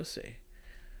the embassy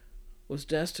was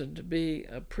destined to be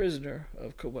a prisoner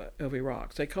of Kuwait, of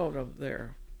Iraq. They called them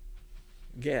their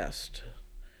guest,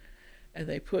 and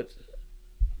they put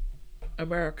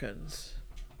Americans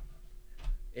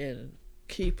in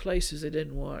key places they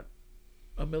didn't want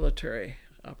a military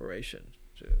operation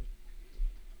to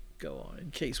go on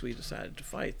in case we decided to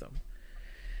fight them.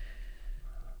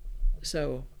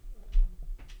 So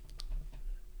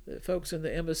the folks in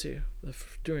the embassy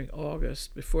during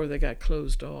August, before they got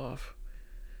closed off,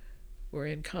 were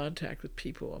in contact with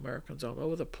people, Americans all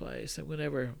over the place. And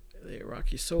whenever the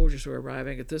Iraqi soldiers were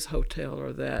arriving at this hotel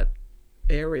or that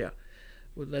area,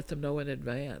 would let them know in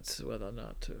advance whether or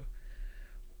not to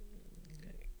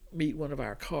meet one of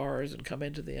our cars and come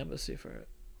into the embassy for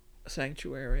a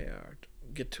sanctuary or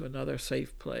get to another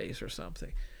safe place or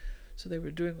something. So they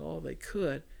were doing all they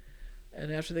could.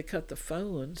 And after they cut the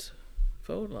phone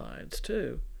lines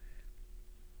too,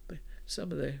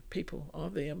 some of the people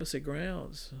on the embassy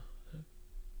grounds,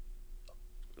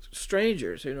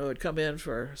 strangers, had come in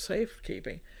for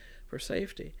safekeeping, for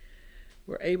safety,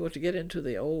 were able to get into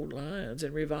the old lines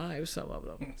and revive some of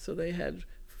them. So they had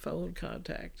phone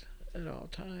contact at all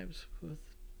times with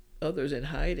others in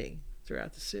hiding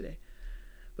throughout the city.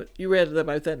 But you read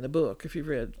about that in the book, if you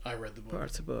read I read the book.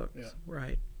 Parts of the book. Yeah.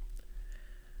 Right.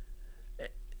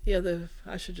 Yeah,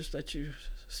 I should just let you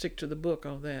stick to the book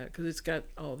on that, because it's got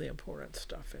all the important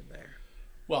stuff in there.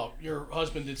 Well, your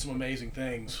husband did some amazing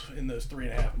things in those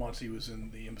 3.5 months he was in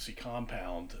the embassy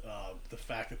compound. The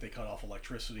fact that they cut off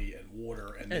electricity and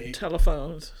water and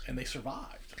telephones. And they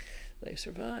survived. They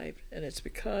survived. And it's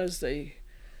because they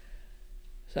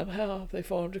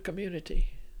formed a community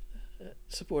that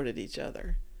supported each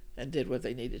other and did what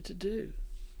they needed to do.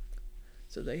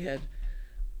 So they had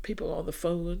people on the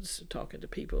phones talking to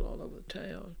people all over the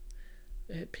town.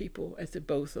 They had people at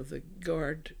both of the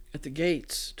guard at the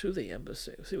gates to the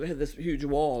embassy. See, we had this huge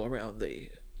wall around the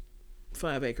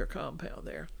 5-acre compound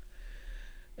there,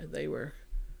 and they were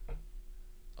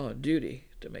on duty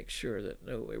to make sure that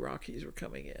no Iraqis were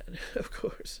coming in, of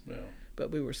course. Yeah.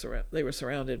 But they were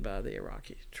surrounded by the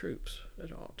Iraqi troops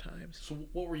at all times. So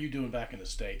what were you doing back in the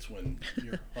States when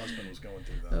your husband was going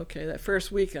through that? Okay, that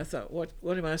first week I thought, what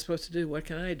am I supposed to do? What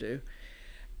can I do?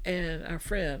 And our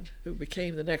friend, who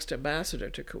became the next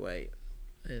ambassador to Kuwait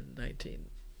in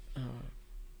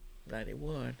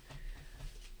 1991,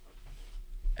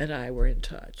 and I were in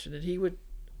touch. And then he would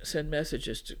send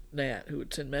messages to Nat, who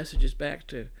would send messages back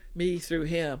to me through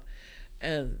him.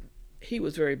 And he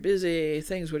was very busy.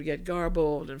 Things would get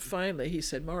garbled. And finally he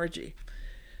said, Margie,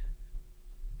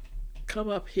 come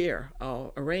up here.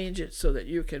 I'll arrange it so that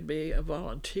you can be a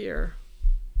volunteer,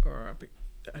 or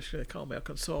actually they call me a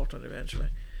consultant eventually,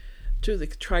 to the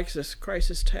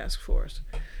crisis task force.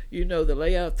 You know the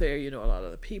layout there, you know a lot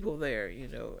of the people there,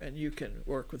 and you can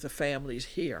work with the families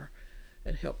here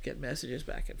and help get messages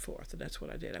back and forth. And that's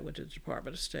what I did. I went to the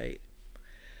Department of State.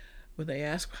 When they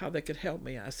asked how they could help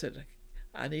me, I said,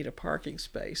 I need a parking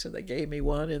space. And they gave me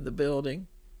one in the building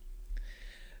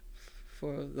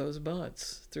for those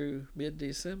months through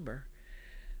mid-December.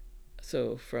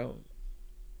 So from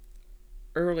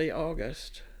early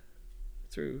August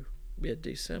through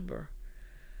mid-December,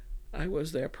 I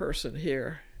was their person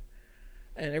here.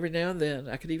 And every now and then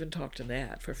I could even talk to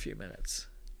Nat for a few minutes.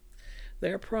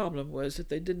 Their problem was that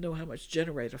they didn't know how much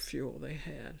generator fuel they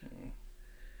had.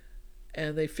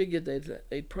 And they figured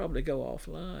they'd probably go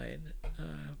offline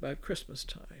about Christmas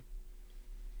time.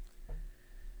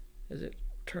 As it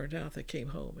turned out, they came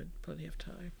home in plenty of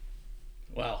time.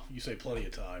 Well, you say plenty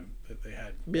of time. They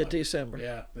had mid-December.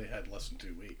 Yeah, they had less than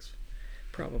 2 weeks.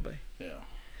 Probably. Yeah.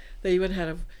 They even had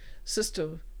a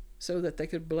system so that they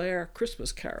could blare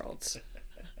Christmas carols.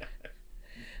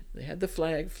 They had the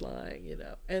flag flying,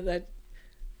 and that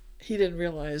he didn't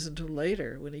realize until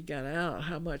later when he got out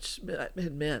how much that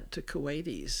had meant to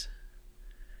Kuwaitis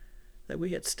that we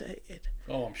had stayed.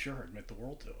 Oh, I'm sure it meant the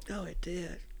world to him. Oh, it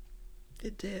did.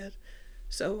 It did.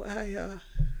 So I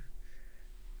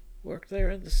worked there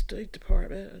in the State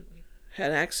Department and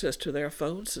had access to their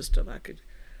phone system. I could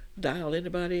dial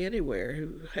anybody anywhere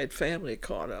who had family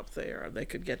caught up there, and they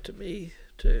could get to me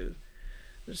too.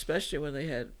 Especially when they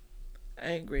had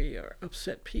angry or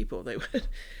upset people, they would.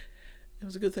 It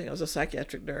was a good thing I was a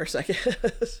psychiatric nurse, I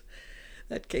guess.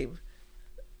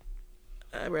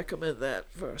 I recommend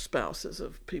that for spouses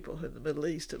of people in the Middle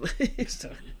East, at least.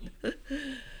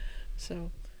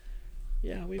 So,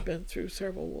 yeah, we've been through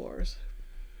several wars.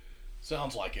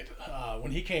 Sounds like it.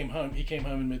 When he came home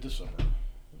in mid-December.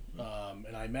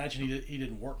 And I imagine he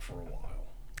didn't work for a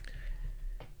while.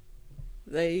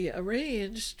 They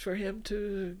arranged for him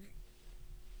to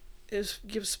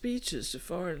give speeches to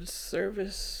foreign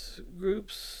service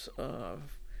groups,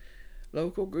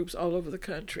 local groups all over the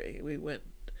country. We went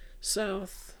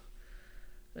south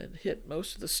and hit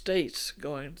most of the states,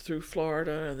 going through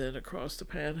Florida and then across the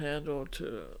Panhandle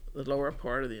to the lower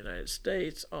part of the United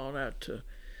States, on out to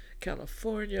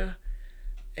California.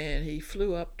 And he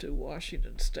flew up to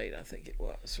Washington State, I think it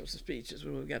was, for some speeches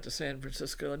when we got to San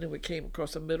Francisco. And then we came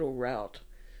across a middle route.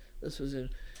 This was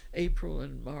in April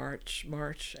and March,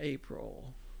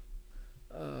 April.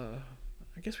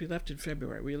 I guess we left in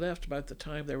February. We left about the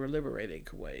time they were liberating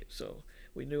Kuwait, so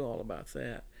we knew all about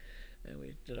that, and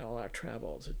we did all our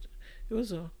travels. It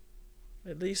was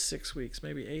at least 6 weeks,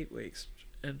 maybe 8 weeks,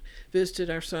 and visited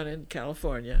our son in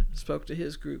California, spoke to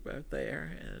his group out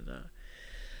there,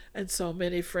 and saw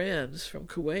many friends from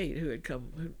Kuwait who'd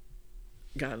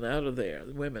gotten out of there.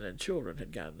 The women and children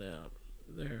had gotten out.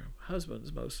 Their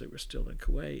husbands mostly were still in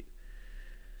Kuwait.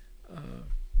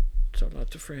 So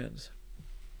lots of friends.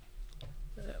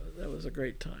 That was a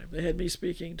great time. They had me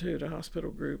speaking too to hospital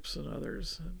groups and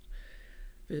others, and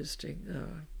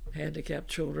visiting handicapped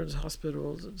children's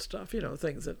hospitals and stuff.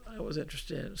 Things that I was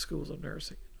interested in, schools of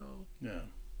nursing and all. Yeah.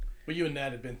 Well, you and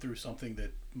Nat had been through something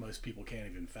that most people can't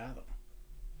even fathom.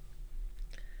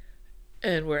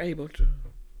 And we're able to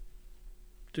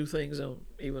do things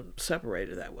even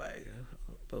separated that way,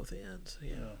 both ends.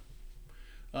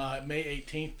 Yeah. May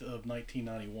 18th of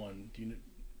 1991. Do you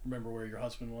remember where your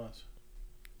husband was?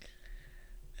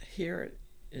 Here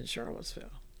in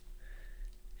Charlottesville.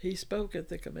 He spoke at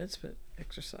the commencement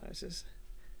exercises.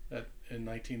 In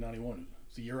 1991,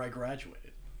 the year I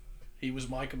graduated. He was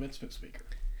my commencement speaker.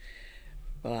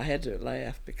 Well, I had to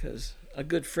laugh because a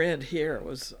good friend here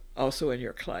was also in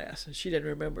your class, and she didn't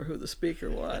remember who the speaker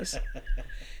was.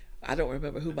 I don't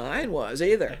remember who mine was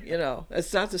either.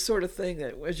 It's not the sort of thing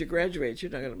that as you graduate,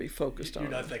 you're not going to be focused on.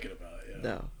 You're not thinking about it. Yeah.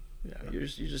 No. You're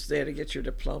just there to get your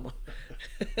diploma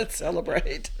and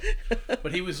celebrate.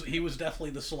 But he was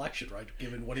definitely the selection, right?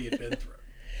 Given what he had been through.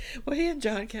 Well, he and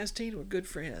John Castine were good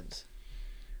friends.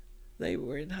 They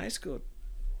were in high school,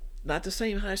 not the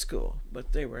same high school,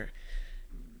 but they were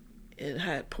in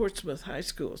Portsmouth high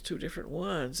schools, two different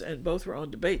ones, and both were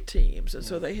on debate teams, and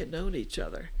so they had known each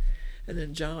other. And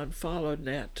then John followed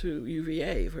Nat to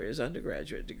UVA for his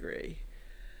undergraduate degree,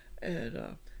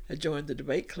 and I joined the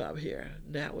debate club here.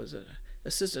 Nat was an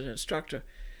assistant instructor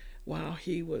while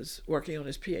he was working on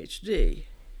his PhD.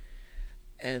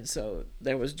 And so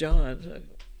there was John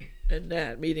and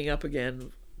Nat meeting up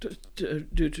again to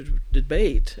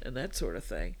debate and that sort of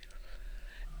thing.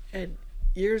 And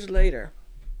years later,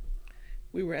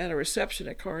 we were at a reception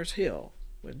at Cars Hill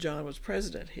when John was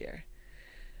president here.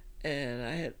 And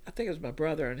I think it was my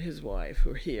brother and his wife who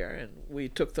were here, and we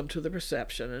took them to the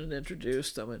reception and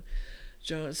introduced them. And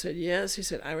John said, yes. He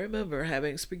said, I remember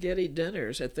having spaghetti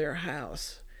dinners at their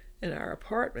house in our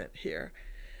apartment here.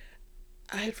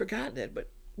 I had forgotten it, but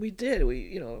we did.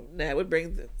 Nat would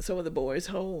bring some of the boys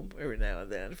home every now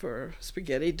and then for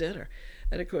spaghetti dinner.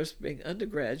 And of course, being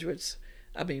undergraduates,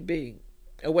 being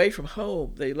away from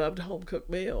home, they loved home-cooked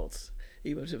meals,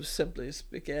 even if it was simply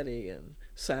spaghetti and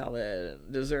salad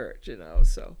and dessert,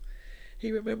 So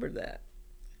he remembered that.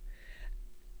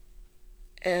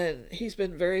 And he's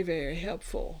been very, very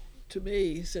helpful to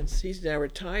me since he's now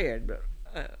retired, but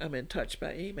I'm in touch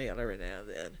by email every now and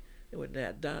then. And when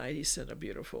Nat died, he sent a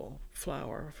beautiful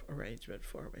flower arrangement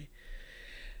for me.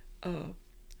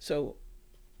 So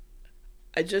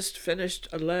I just finished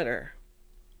a letter.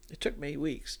 It took me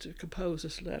weeks to compose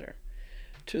this letter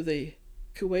to the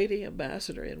Kuwaiti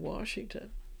ambassador in Washington,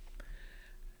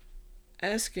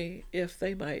 asking if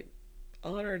they might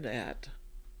honor Nat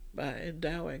by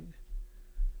endowing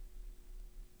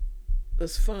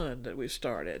this fund that we've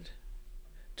started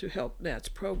to help Nat's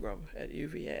program at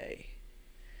UVA.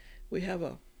 We have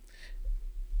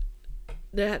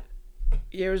Nat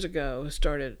years ago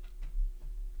started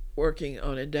working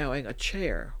on endowing a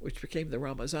chair, which became the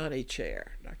Ramazani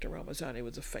chair. Dr. Ramazani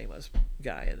was a famous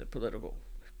guy in the political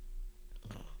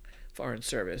foreign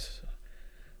service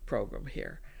program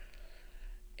here.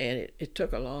 And it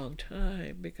took a long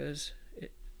time because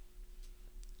it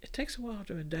takes a while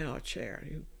to endow a chair.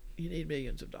 You need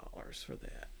millions of dollars for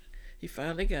that. He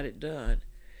finally got it done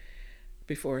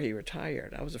before he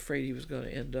retired. I was afraid he was going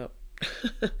to end up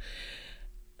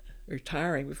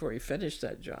retiring before he finished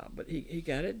that job, but he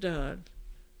got it done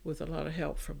with a lot of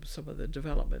help from some of the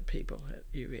development people at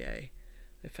UVA.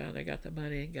 They finally got the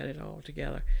money and got it all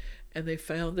together, and they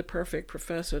found the perfect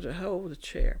professor to hold the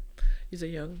chair. He's a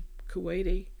young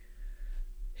Kuwaiti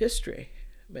history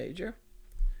major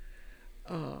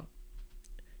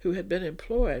who had been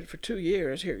employed for 2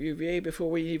 years here at UVA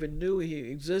before we even knew he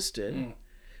existed,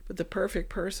 but the perfect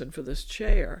person for this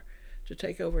chair to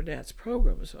take over Nat's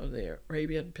programs on the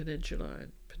Arabian Peninsula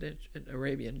and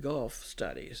Arabian Gulf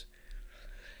studies.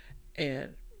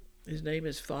 And his name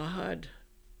is Fahad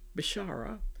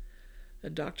Bishara.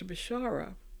 And Dr.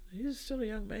 Bishara, he's still a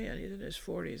young man. He's in his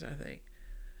 40s, I think.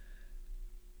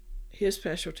 His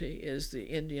specialty is the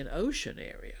Indian Ocean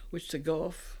area, which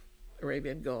the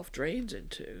Arabian Gulf drains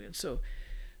into. And so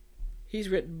he's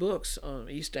written books on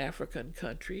East African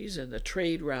countries and the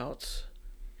trade routes.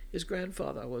 His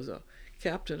grandfather was a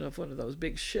captain of one of those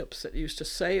big ships that used to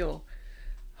sail,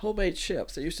 homemade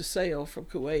ships that used to sail from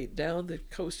Kuwait down the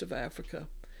coast of Africa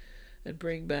and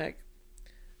bring back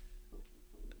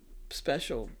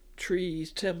special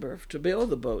trees, timber to build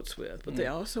the boats with. But they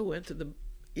also went to the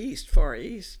east, far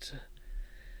east,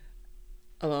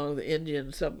 along the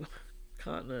Indian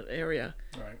subcontinent area,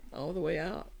 Right. all the way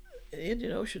out. The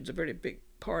Indian Ocean's a very big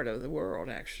part of the world,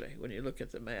 actually, when you look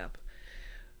at the map.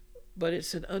 But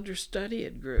it's an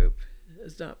understudied group.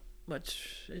 It's not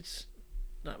much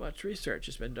research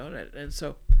has been done on it. And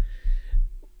so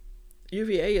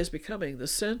UVA is becoming the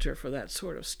center for that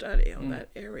sort of study on that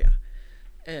area.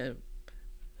 And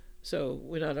so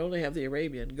we not only have the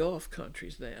Arabian Gulf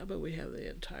countries there, but we have the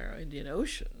entire Indian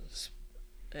Oceans.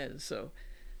 And so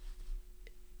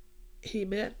he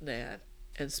met Nat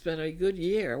and spent a good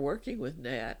year working with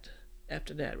Nat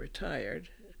after Nat retired.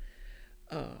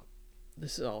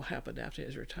 This all happened after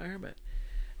his retirement.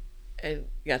 And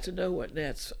got to know what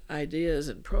Nat's ideas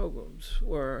and programs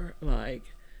were like.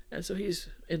 And so he's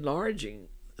enlarging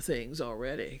things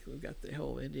already. We've got the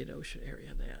whole Indian Ocean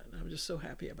area now, and I'm just so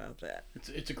happy about that.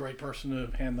 It's a great person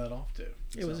to hand that off to.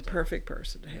 It was a perfect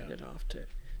person to hand it off to.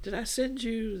 Did I send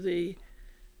you the...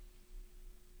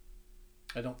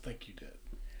 I don't think you did.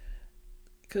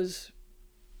 Because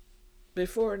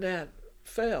before Nat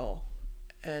fell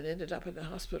and ended up in the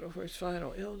hospital for his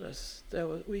final illness,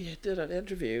 we did an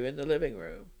interview in the living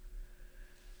room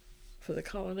for the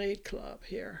Colonnade Club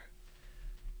here,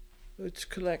 which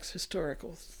collects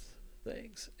historical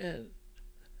things. And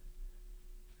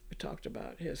we talked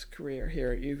about his career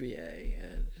here at UVA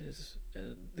and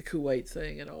the Kuwait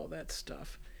thing and all that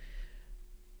stuff.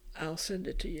 I'll send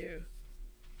it to you.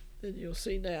 Then you'll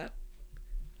see Nat.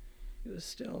 He was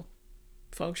still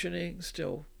functioning,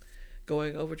 still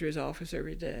going over to his office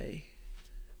every day.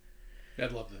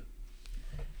 I'd love to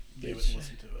be able to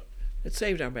listen to it. It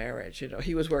saved our marriage.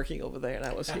 He was working over there and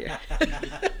I was here.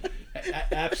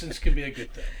 Absence can be a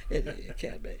good thing. It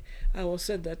can be. I will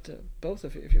send that to both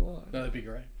of you if you want. No, that'd be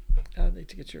great. I'll need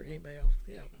to get your email.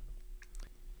 Yeah.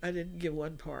 I didn't give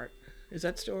one part. Is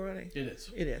that still running? It is.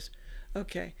 It is.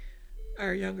 Okay.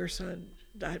 Our younger son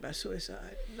died by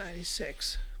suicide in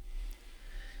 96.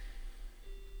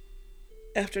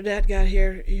 After Nat got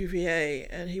here at UVA,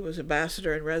 and he was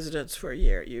ambassador in residence for a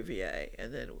year at UVA,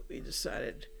 and then we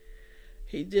decided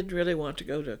he didn't really want to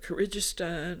go to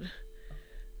Kyrgyzstan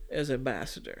as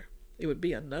ambassador. It would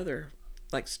be another,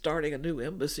 like starting a new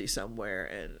embassy somewhere,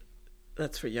 and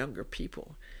that's for younger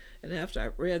people. And after I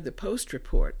read the post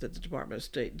report that the Department of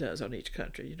State does on each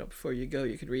country, before you go,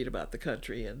 you can read about the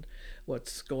country and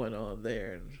what's going on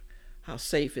there and how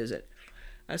safe is it.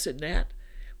 I said, Nat,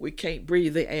 we can't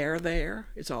breathe the air there.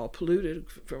 It's all polluted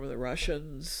from the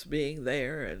Russians being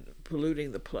there and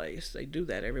polluting the place. They do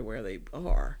that everywhere they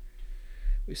are.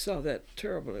 We saw that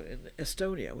terribly in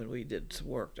Estonia when we did some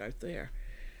work out there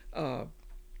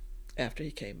after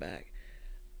he came back.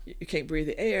 You can't breathe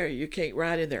the air. You can't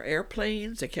ride in their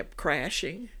airplanes. They kept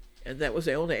crashing, and that was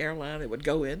the only airline that would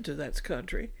go into that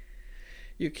country.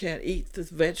 You can't eat the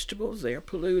vegetables. They're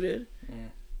polluted.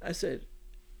 I said,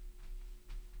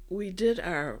 we did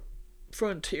our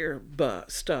frontier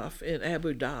stuff in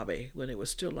Abu Dhabi when it was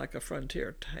still like a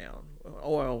frontier town,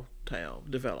 oil town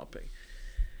developing.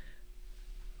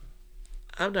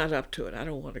 I'm not up to it. I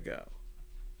don't want to go.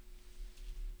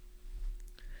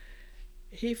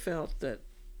 He felt that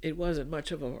it wasn't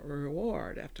much of a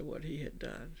reward after what he had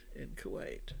done in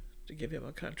Kuwait to give him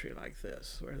a country like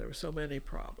this where there were so many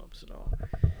problems and all.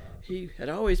 He had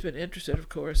always been interested, of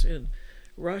course, in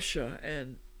Russia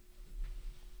and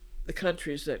the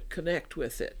countries that connect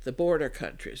with it, the border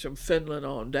countries from Finland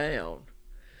on down.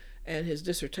 And his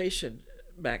dissertation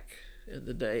back in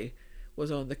the day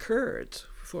was on the Kurds,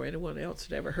 before anyone else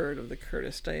had ever heard of the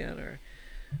Kurdistan or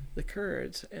the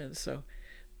Kurds. And so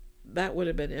that would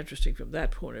have been interesting from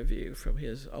that point of view, from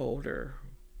his older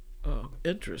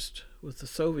interest with the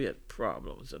Soviet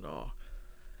problems and all.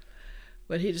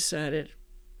 But he decided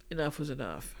enough was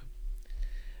enough.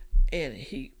 And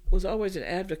he was always an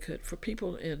advocate for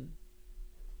people in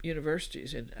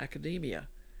universities, in academia,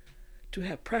 to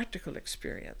have practical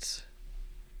experience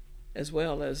as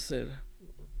well as the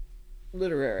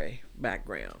literary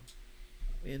background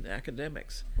in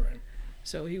academics. Right.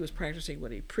 So he was practicing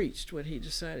what he preached when he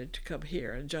decided to come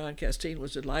here, and John Castine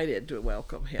was delighted to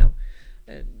welcome him,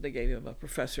 and they gave him a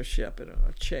professorship and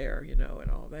a chair,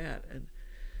 and all that. And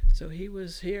so he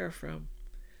was here from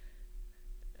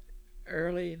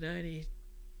early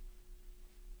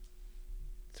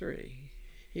 93.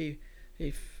 He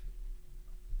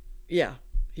Yeah,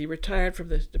 he retired from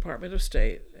the Department of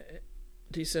State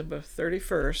December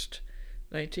 31st,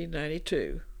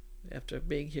 1992, after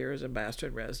being here as ambassador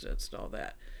in residence and all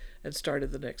that, and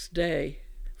started the next day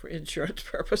for insurance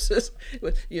purposes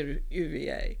with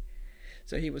UVA.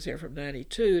 So he was here from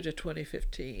 92 to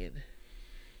 2015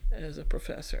 as a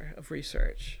professor of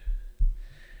research.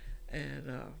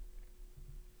 And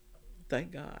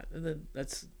thank God. And then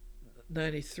that's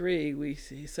 93,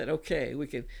 he said, okay, we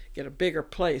can get a bigger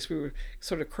place. We were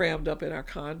sort of crammed up in our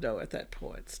condo at that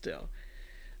point still.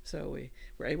 So we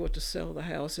were able to sell the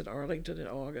house in Arlington in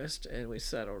August, and we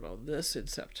settled on this in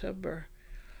September.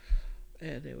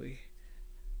 And then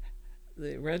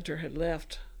the renter had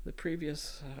left the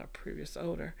previous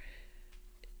owner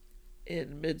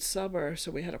in midsummer,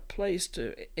 so we had a place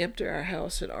to empty our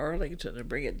house in Arlington and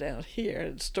bring it down here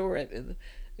and store it in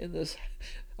this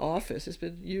office. It's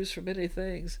been used for many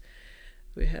things.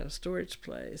 We had a storage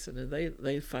place, and then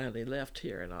they finally left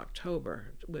here in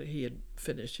October when he had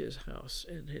finished his house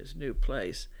in his new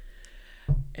place,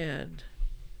 and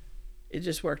it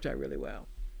just worked out really well.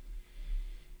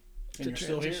 And you're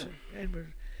still here. And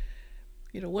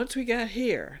we're, once we got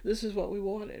here, this is what we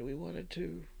wanted. We wanted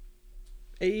to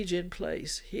age in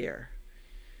place here,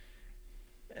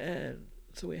 and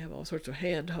so we have all sorts of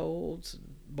handholds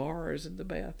and bars in the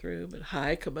bathroom and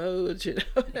high commodes,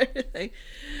 everything.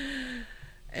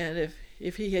 And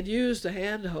if he had used the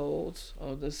handholds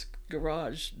on this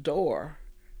garage door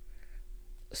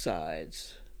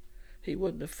sides, he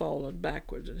wouldn't have fallen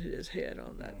backwards and hit his head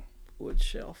on that wood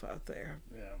shelf out there.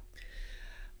 Yeah.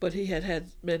 But he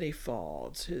had many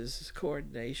falls, his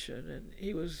coordination, and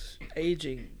he was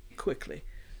aging quickly.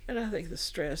 And I think the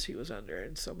stress he was under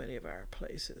in so many of our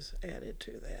places added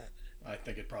to that. I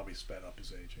think it probably sped up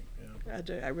his aging. Yeah. I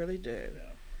do. I really do.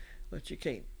 Yeah. But you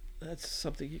can't. That's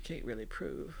something you can't really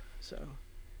prove. So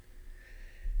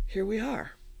here we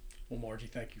are. Well, Margie,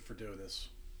 thank you for doing this.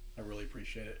 I really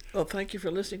appreciate it. Well, thank you for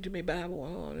listening to me babble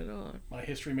on and on. My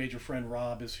history major friend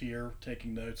Rob is here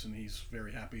taking notes, and he's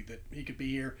very happy that he could be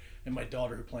here. And my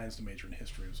daughter, who plans to major in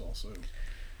history, is also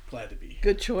glad to be here.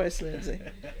 Good choice, Lindsay.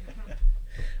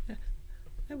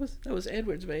 That was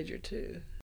Edward's major too.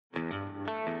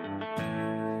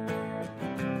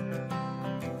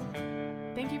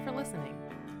 Thank you for listening.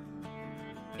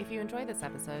 If you enjoyed this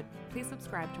episode, please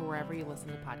subscribe to wherever you listen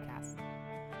to podcasts.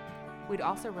 We'd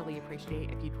also really appreciate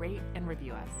if you'd rate and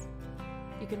review us.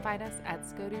 You can find us at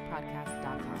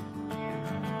scodupodcast.com.